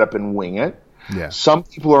try to get up and wing it. Yeah. Some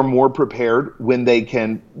people are more prepared when they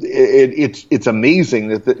can. It's amazing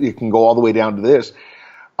that it can go all the way down to this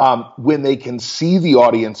when they can see the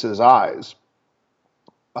audience's eyes.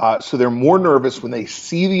 So they're more nervous when they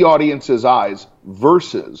see the audience's eyes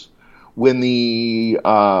versus when the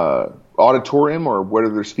auditorium or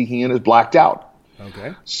whatever they're speaking in is blacked out.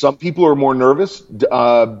 Okay. Some people are more nervous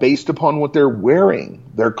based upon what they're wearing,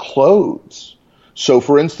 their clothes. So,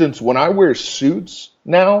 for instance, when I wear suits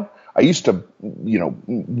now, I used to,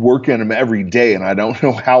 work in them every day, and I don't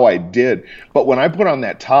know how I did. But when I put on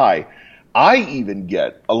that tie, I even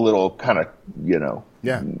get a little kind of,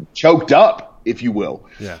 choked up, if you will.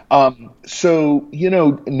 Yeah. So,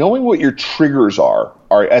 knowing what your triggers are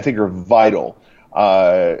I think are vital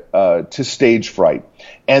to stage fright.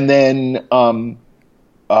 And then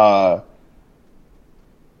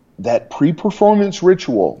that pre-performance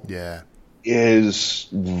ritual is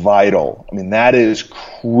vital. I mean, that is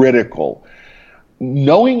critical.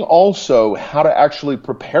 Knowing also how to actually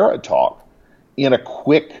prepare a talk in a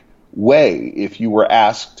quick way if you were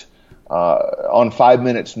asked on 5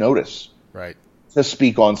 minutes notice to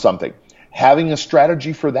speak on something. Having a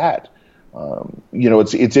strategy for that.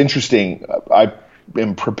 It's interesting. I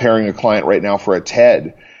am preparing a client right now for a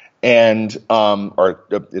TED, and or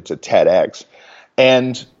it's a TEDx,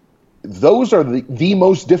 and those are the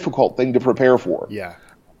most difficult thing to prepare for. Yeah.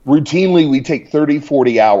 Routinely, we take 30,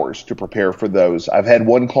 40 hours to prepare for those. I've had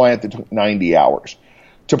one client that took 90 hours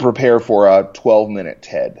to prepare for a 12-minute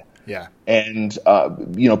TED. Yeah. And,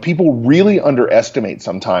 people really underestimate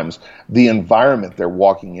sometimes the environment they're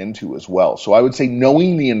walking into as well. So I would say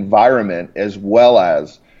knowing the environment as well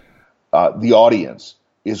as the audience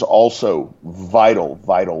is also vital,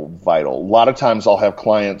 vital, vital. A lot of times I'll have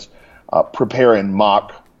clients prepare in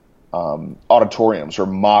mock auditoriums or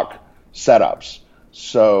mock setups.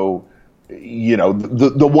 So,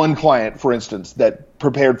 the one client, for instance, that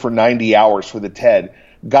prepared for 90 hours for the TED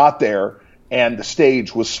got there and the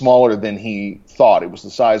stage was smaller than he thought. It was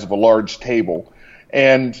the size of a large table.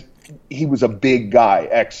 And he was a big guy,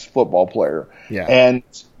 ex-football player. Yeah.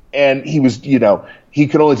 And he was, he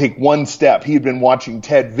could only take one step. He had been watching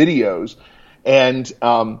TED videos, and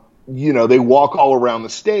they walk all around the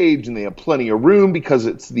stage and they have plenty of room because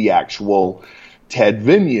it's the actual TED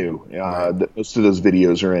venue that most of those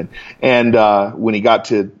videos are in. And when he got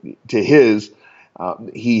to his,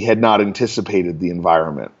 he had not anticipated the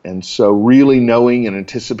environment. And so really knowing and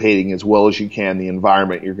anticipating as well as you can the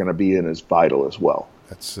environment you're going to be in is vital as well.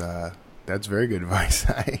 That's very good advice.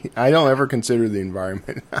 I don't ever consider the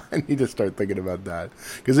environment. I need to start thinking about that.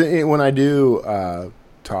 Because when I do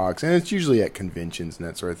talks, and it's usually at conventions and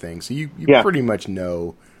that sort of thing, so you pretty much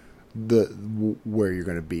know where you're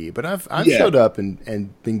going to be. But I've showed up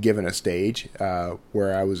and been given a stage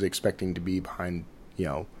where I was expecting to be behind,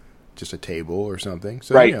 just a table or something.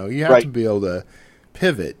 So you have to be able to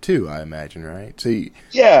pivot too, I imagine, right? So you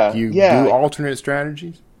do alternate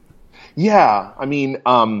strategies. Yeah, I mean,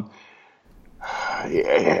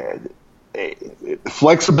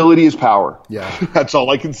 flexibility is power. Yeah, that's all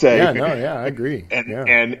I can say. Yeah, I agree.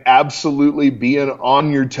 And absolutely being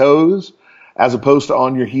on your toes as opposed to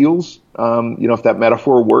on your heels. If that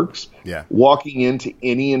metaphor works. Yeah, walking into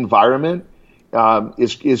any environment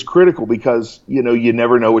is critical because you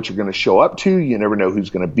never know what you're going to show up to. You never know who's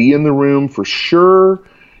going to be in the room for sure.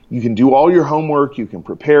 You can do all your homework. You can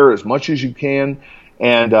prepare as much as you can,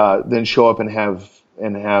 and then show up and have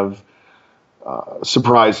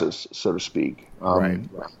surprises, so to speak. Right.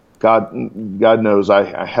 God knows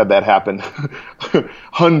I had that happen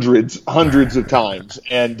hundreds of times.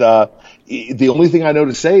 And the only thing I know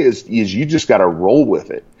to say is you just got to roll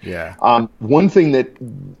with it. Yeah. One thing that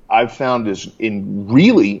I've found is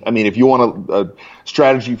if you want a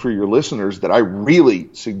strategy for your listeners that I really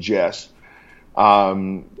suggest,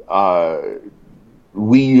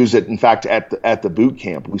 we use it, in fact, at the boot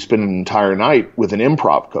camp. We spend an entire night with an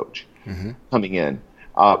improv coach coming in.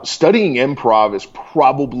 Studying improv is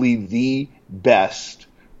probably the best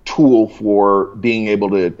tool for being able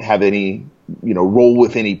to have any, roll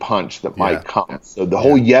with any punch that might come. So the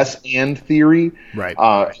whole yes and theory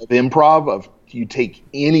of improv, of you take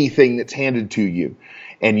anything that's handed to you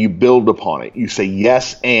and you build upon it. You say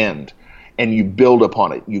yes and you build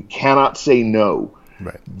upon it. You cannot say no.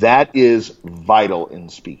 Right. That is vital in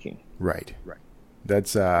speaking. Right.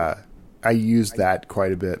 That's I use that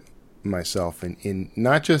quite a bit myself in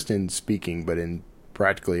not just in speaking, but in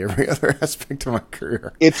practically every other aspect of my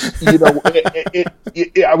career. It's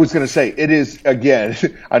I was going to say it is, again,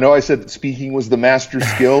 I know I said that speaking was the master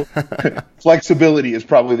skill. Flexibility is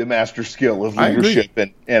probably the master skill of leadership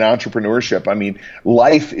and entrepreneurship. I mean,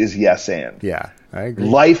 life is yes and. Yeah, I agree.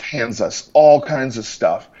 Life hands us all kinds of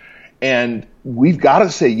stuff. And we've got to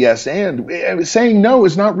say yes and. Saying no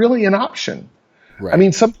is not really an option. Right. I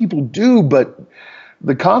mean, some people do, but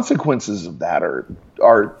the consequences of that are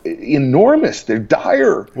enormous. They're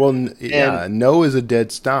dire. Well, no is a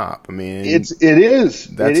dead stop. I mean, it is.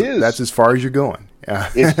 That's as far as you're going.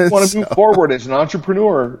 If you want to move forward as an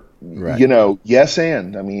entrepreneur, right. Yes,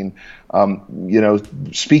 and I mean,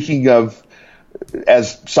 speaking of,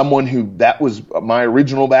 as someone who that was my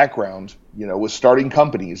original background, was starting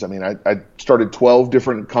companies. I mean, I started 12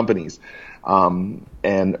 different companies, I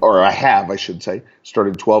should say,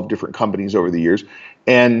 started 12 different companies over the years,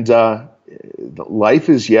 and life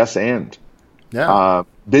is yes and. Yeah.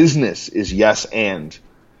 Business is yes and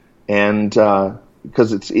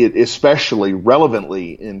because it's especially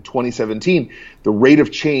relevantly in 2017, the rate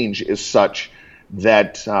of change is such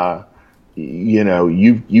that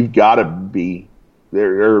you've got to be.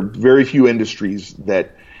 There are very few industries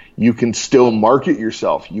that you can still market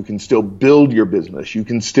yourself. You can still build your business. You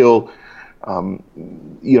can still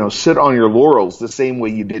sit on your laurels the same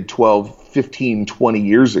way you did 12, 15, 20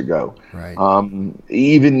 years ago. Right.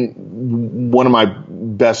 Even one of my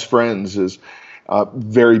best friends is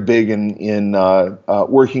very big in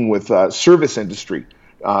working with service industry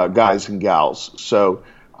guys and gals. So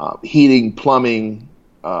heating, plumbing,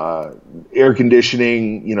 air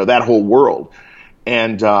conditioning, that whole world.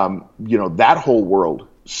 And, that whole world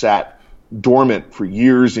sat dormant for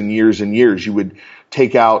years and years and years. You would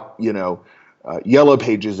take out, Yellow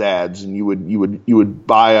Pages ads, and you would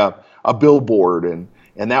buy a billboard, and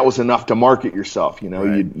that was enough to market yourself.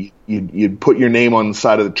 Right. You'd put your name on the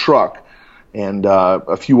side of the truck, and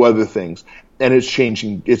a few other things. And it's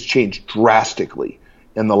changed drastically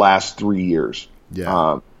in the last 3 years.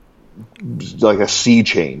 Yeah. Like a sea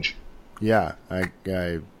change. Yeah.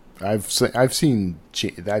 I've seen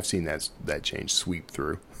that change sweep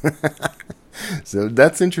through. So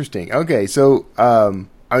that's interesting. Okay. So,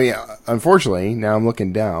 unfortunately, now I'm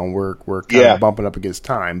looking down. We're kind of bumping up against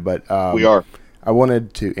time, but we are. I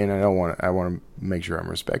wanted to, and I want to make sure I'm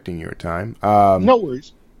respecting your time. No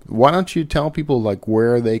worries. Why don't you tell people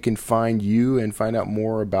where they can find you and find out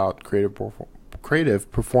more about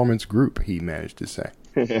Creative Performance Group? He managed to say.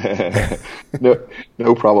 No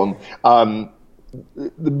problem.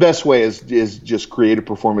 The best way is just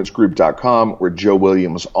creativeperformancegroup.com or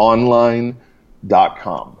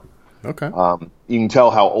joewilliamsonline.com. Okay. You can tell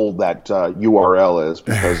how old that URL is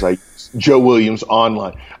because I Joe Williams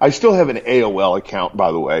Online. I still have an AOL account,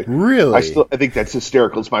 by the way. Really? I think that's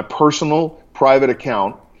hysterical. It's my personal private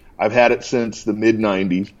account. I've had it since the mid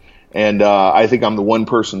 '90s, and I think I'm the one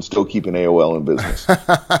person still keeping AOL in business.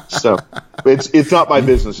 So it's not my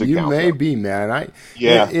business account. You may be, man.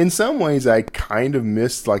 In some ways, I kind of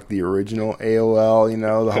missed the original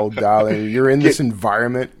AOL. The whole dial. You're in this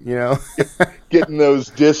environment, getting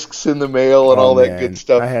those discs in the mail and all that good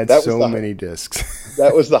stuff. I had many discs.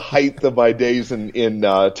 That was the height of my days in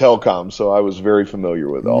telecom, so I was very familiar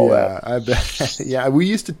with all that. I bet. Yeah, we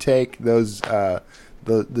used to take those.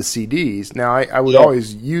 The CDs. Now I would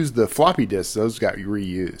always use the floppy disks; those got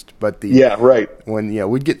reused. But when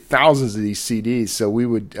we'd get thousands of these CDs, so we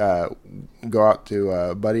would go out to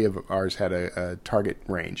a buddy of ours had a Target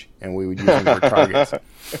range, and we would use them for targets.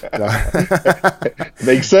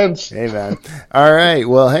 Makes sense. Hey man. All right.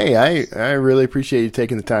 Well, hey, I really appreciate you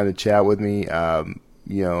taking the time to chat with me. I'm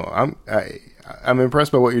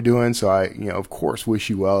impressed by what you're doing, so I of course wish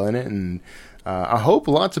you well in it, and I hope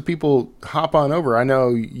lots of people hop on over. I know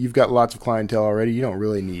you've got lots of clientele already. You don't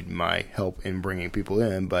really need my help in bringing people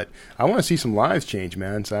in, but I want to see some lives change,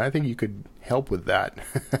 man. So I think you could help with that.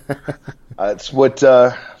 It's what,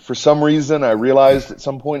 for some reason, I realized at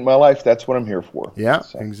some point in my life, that's what I'm here for. Yeah,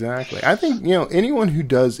 exactly. I think, anyone who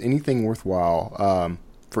does anything worthwhile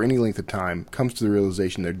for any length of time comes to the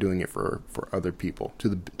realization they're doing it for other people,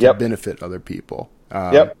 to benefit other people.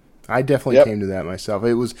 I definitely came to that myself.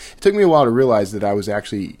 It took me a while to realize that I was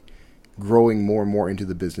actually growing more and more into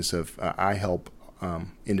the business of I help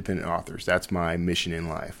independent authors. That's my mission in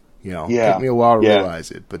life. It took me a while to realize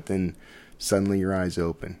it, but then suddenly your eyes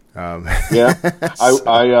open. I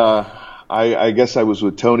guess I was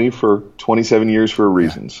with Tony for 27 years for a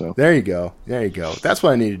reason. So there you go. That's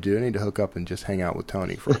what I need to do. I need to hook up and just hang out with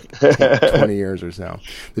Tony for 20 years or so.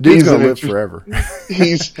 The dude's going to live forever.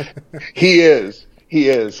 He is.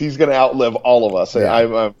 He's going to outlive all of us. Yeah.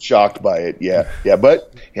 I'm shocked by it. Yeah.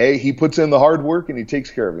 But hey, he puts in the hard work and he takes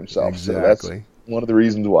care of himself. Exactly. So that's one of the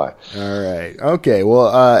reasons why. All right. Okay.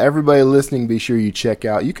 Well, everybody listening, be sure you check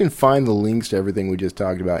out. You can find the links to everything we just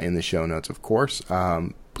talked about in the show notes, of course.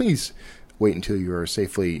 Please wait until you are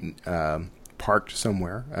safely parked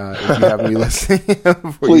somewhere if you happen to be listening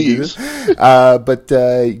before Please. You do this. But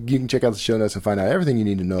you can check out the show notes and find out everything you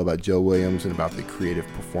need to know about Joe Williams and about the Creative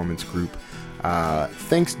Performance Group.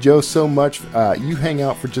 Thanks, Joe, so much. You hang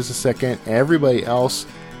out for just a second. Everybody else,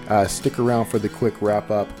 stick around for the quick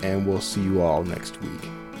wrap-up, and we'll see you all next week.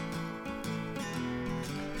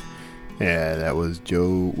 Yeah, that was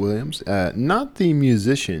Joe Williams. Not the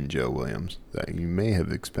musician Joe Williams that you may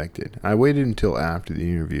have expected. I waited until after the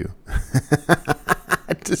interview.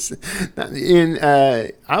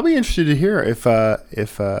 I'll be interested to hear if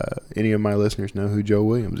any of my listeners know who Joe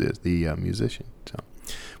Williams is, the musician. So,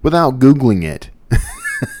 without Googling it.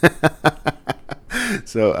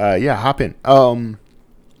 So, hop in.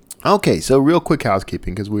 Okay, so real quick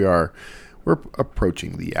housekeeping, because we're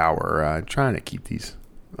approaching the hour. Trying to keep these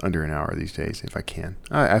under an hour these days if I can.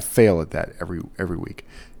 I fail at that every week,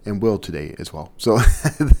 and will today as well. So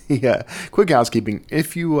quick housekeeping.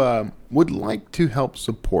 If you would like to help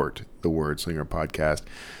support the Word Slinger podcast,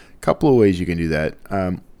 a couple of ways you can do that.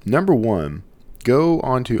 Number one, go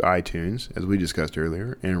onto iTunes, as we discussed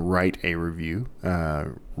earlier, and write a review.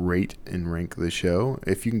 Rate and rank the show.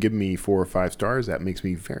 If you can give me 4 or 5 stars, that makes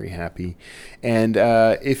me very happy. And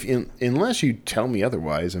unless you tell me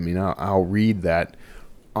otherwise, I mean, I'll read that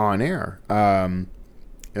on air,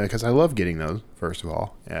 because I love getting those. First of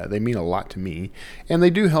all, they mean a lot to me, and they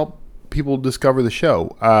do help people discover the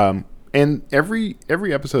show. And every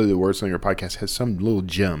episode of the Word Slinger podcast has some little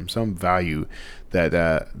gem, some value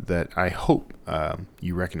that I hope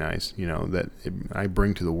you recognize. That I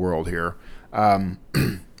bring to the world here.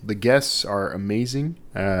 The guests are amazing.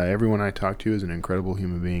 Everyone I talk to is an incredible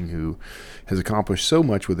human being who has accomplished so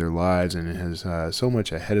much with their lives and has so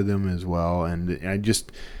much ahead of them as well. And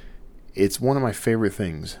it's one of my favorite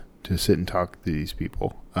things to sit and talk to these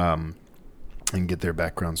people and get their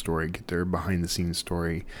background story, get their behind the scenes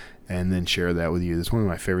story, and then share that with you. It's one of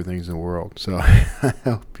my favorite things in the world. So I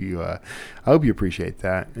hope you appreciate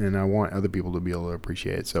that, and I want other people to be able to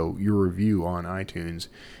appreciate it. So your review on iTunes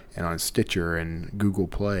and on Stitcher and Google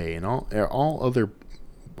Play and all other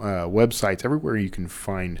websites, everywhere you can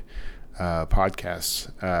find podcasts,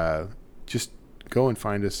 just go and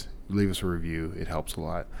find us, leave us a review. It helps a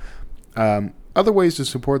lot. Other ways to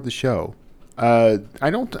support the show. I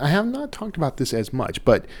have not talked about this as much,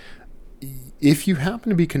 but if you happen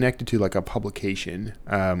to be connected to like a publication,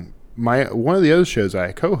 one of the other shows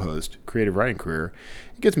I co-host, Creative Writing Career,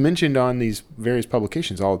 it gets mentioned on these various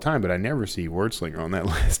publications all the time, but I never see Wordslinger on that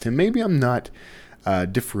list. And maybe I'm not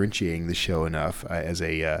differentiating the show enough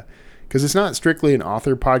because it's not strictly an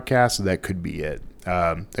author podcast, so that could be it.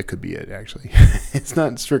 That could be it, actually. It's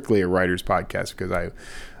not strictly a writer's podcast because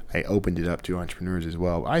I opened it up to entrepreneurs as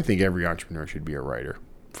well. I think every entrepreneur should be a writer,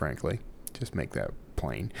 frankly. Just make that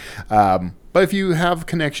plain. But if you have a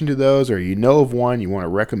connection to those, or you know of one, you want to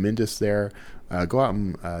recommend us there, go out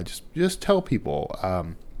and just tell people.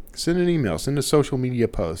 Send an email, send a social media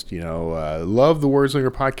post. Love the Wordslinger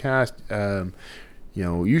podcast.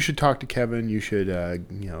 You should talk to Kevin. You should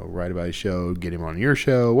write about his show, get him on your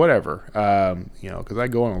show, whatever. Because I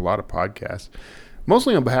go on a lot of podcasts,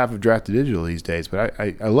 mostly on behalf of Drafted Digital these days. But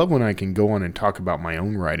I love when I can go on and talk about my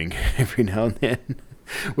own writing every now and then.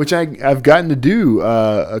 Which I've gotten to do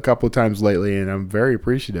a couple of times lately, and I'm very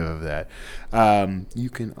appreciative of that. You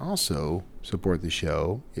can also support the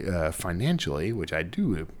show financially, which I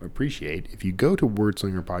do appreciate. If you go to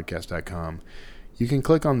wordslingerpodcast.com, you can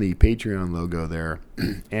click on the Patreon logo there,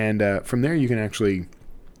 and from there you can actually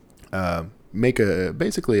make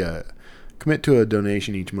commit to a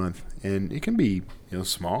donation each month, and it can be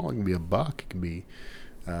small, it can be $1, it can be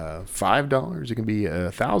 $5, it can be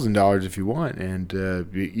 $1,000 if you want, and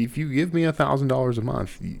if you give me $1,000 a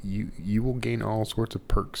month, you will gain all sorts of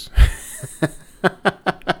perks.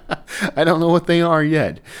 I don't know what they are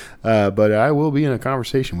yet, but I will be in a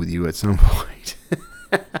conversation with you at some point.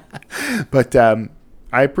 But I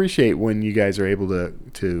appreciate when you guys are able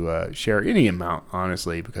to share any amount,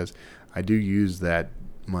 honestly, because I do use that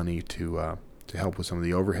money to help with some of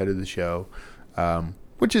the overhead of the show.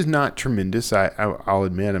 Which is not tremendous, I'll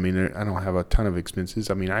admit. I mean, I don't have a ton of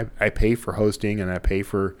expenses. I mean, I pay for hosting, and I pay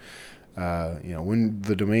for, when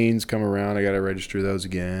the domains come around, I got to register those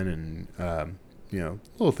again, and,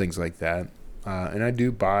 little things like that. And I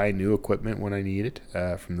do buy new equipment when I need it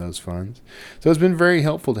from those funds. So it's been very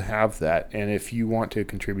helpful to have that. And if you want to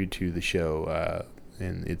contribute to the show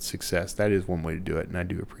and its success, that is one way to do it, and I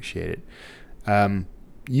do appreciate it.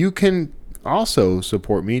 You can also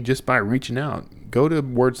support me just by reaching out. Go to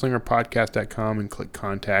wordslingerpodcast.com and click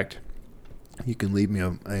contact. You can leave me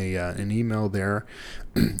an email there.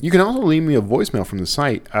 You can also leave me a voicemail from the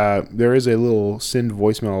site. There is a little send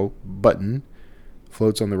voicemail button,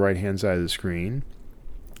 floats on the right hand side of the screen.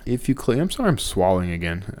 If you click, I'm sorry, I'm swallowing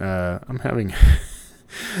again. I've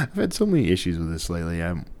had so many issues with this lately.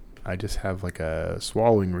 I just have a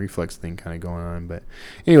swallowing reflex thing kind of going on. But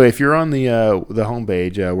anyway, if you're on the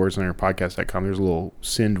homepage, wordslingerpodcast.com, there's a little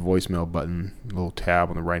send voicemail button, a little tab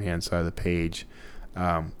on the right-hand side of the page.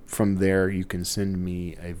 From there, you can send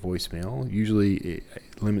me a voicemail. Usually, it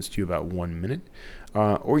limits to about 1 minute.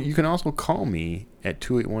 Or you can also call me at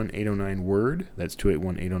 281-809-WORD. That's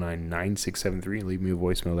 281-809-9673. And leave me a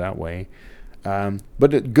voicemail that way.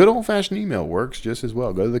 But a good old-fashioned email works just as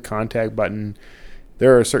well. Go to the contact button.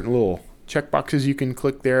 There are certain little check boxes you can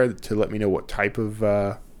click there to let me know what type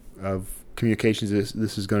of communications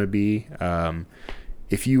this is going to be.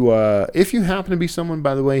 If you happen to be someone,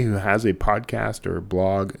 by the way, who has a podcast or a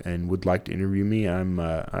blog and would like to interview me, I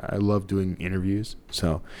love doing interviews.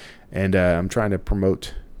 So, and I'm trying to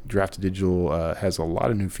promote. Drafted Digital has a lot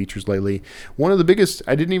of new features lately. One of the biggest,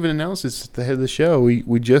 I didn't even announce this at the head of the show,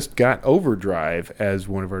 we just got Overdrive as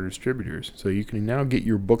one of our distributors. So you can now get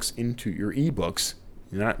your books into your ebooks.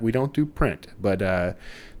 We don't do print, but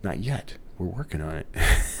not yet. We're working on it.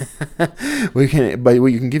 We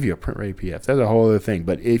can give you a print-ready PDF. That's a whole other thing.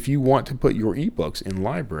 But if you want to put your ebooks in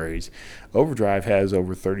libraries, Overdrive has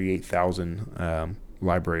over 38,000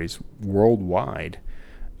 libraries worldwide.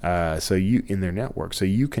 So you in their network, so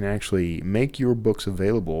you can actually make your books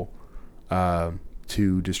available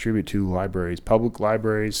to distribute to libraries, public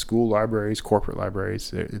libraries, school libraries, corporate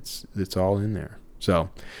libraries. It's all in there. So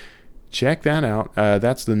check that out.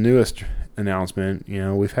 That's the newest announcement.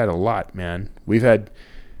 We've had a lot, man. We've had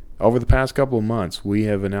over the past couple of months, we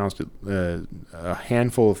have announced a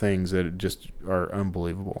handful of things that just are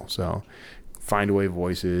unbelievable. So. Findaway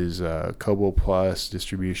Voices, Kobo Plus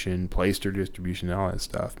distribution, Playster distribution, all that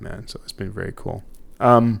stuff, man. So it's been very cool.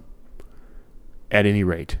 At any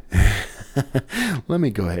rate, let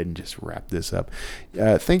me go ahead and just wrap this up.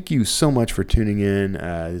 Thank you so much for tuning in.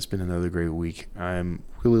 It's been another great week. I'm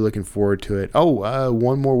really looking forward to it.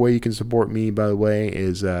 One more way you can support me, by the way,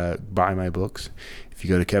 is buy my books. If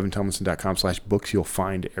you go to kevintomlinson.com/books, you'll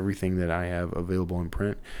find everything that I have available in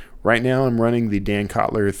print. Right now, I'm running the Dan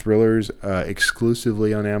Kotler thrillers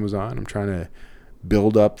exclusively on Amazon. I'm trying to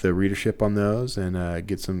build up the readership on those and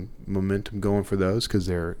get some momentum going for those because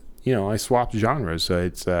they're, I swapped genres, so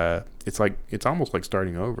it's almost like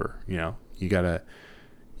starting over. You gotta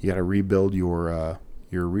rebuild your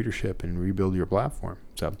readership and rebuild your platform.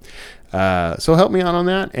 So help me out on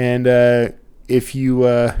that. And if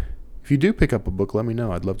you do pick up a book, let me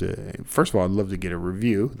know. I'd love to get a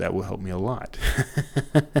review. That will help me a lot.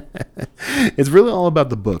 It's really all about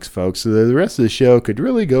the books, folks. So the rest of the show could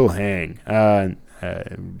really go hang. I'm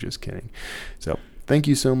just kidding. So thank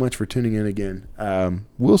you so much for tuning in again.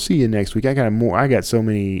 We'll see you next week. I got so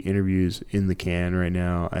many interviews in the can right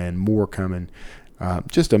now and more coming.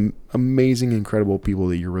 Just amazing, incredible people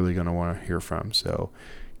that you're really going to want to hear from. So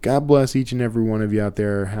God bless each and every one of you out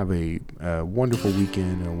there. Have a wonderful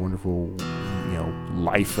weekend, a wonderful,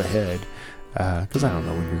 life ahead. Because I don't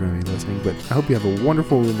know when you're going to be listening, but I hope you have a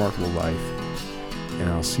wonderful, remarkable life. And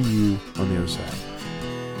I'll see you on the other side.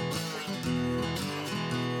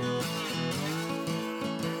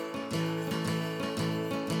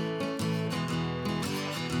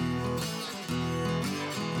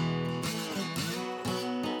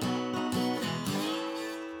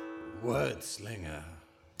 Word Slinger.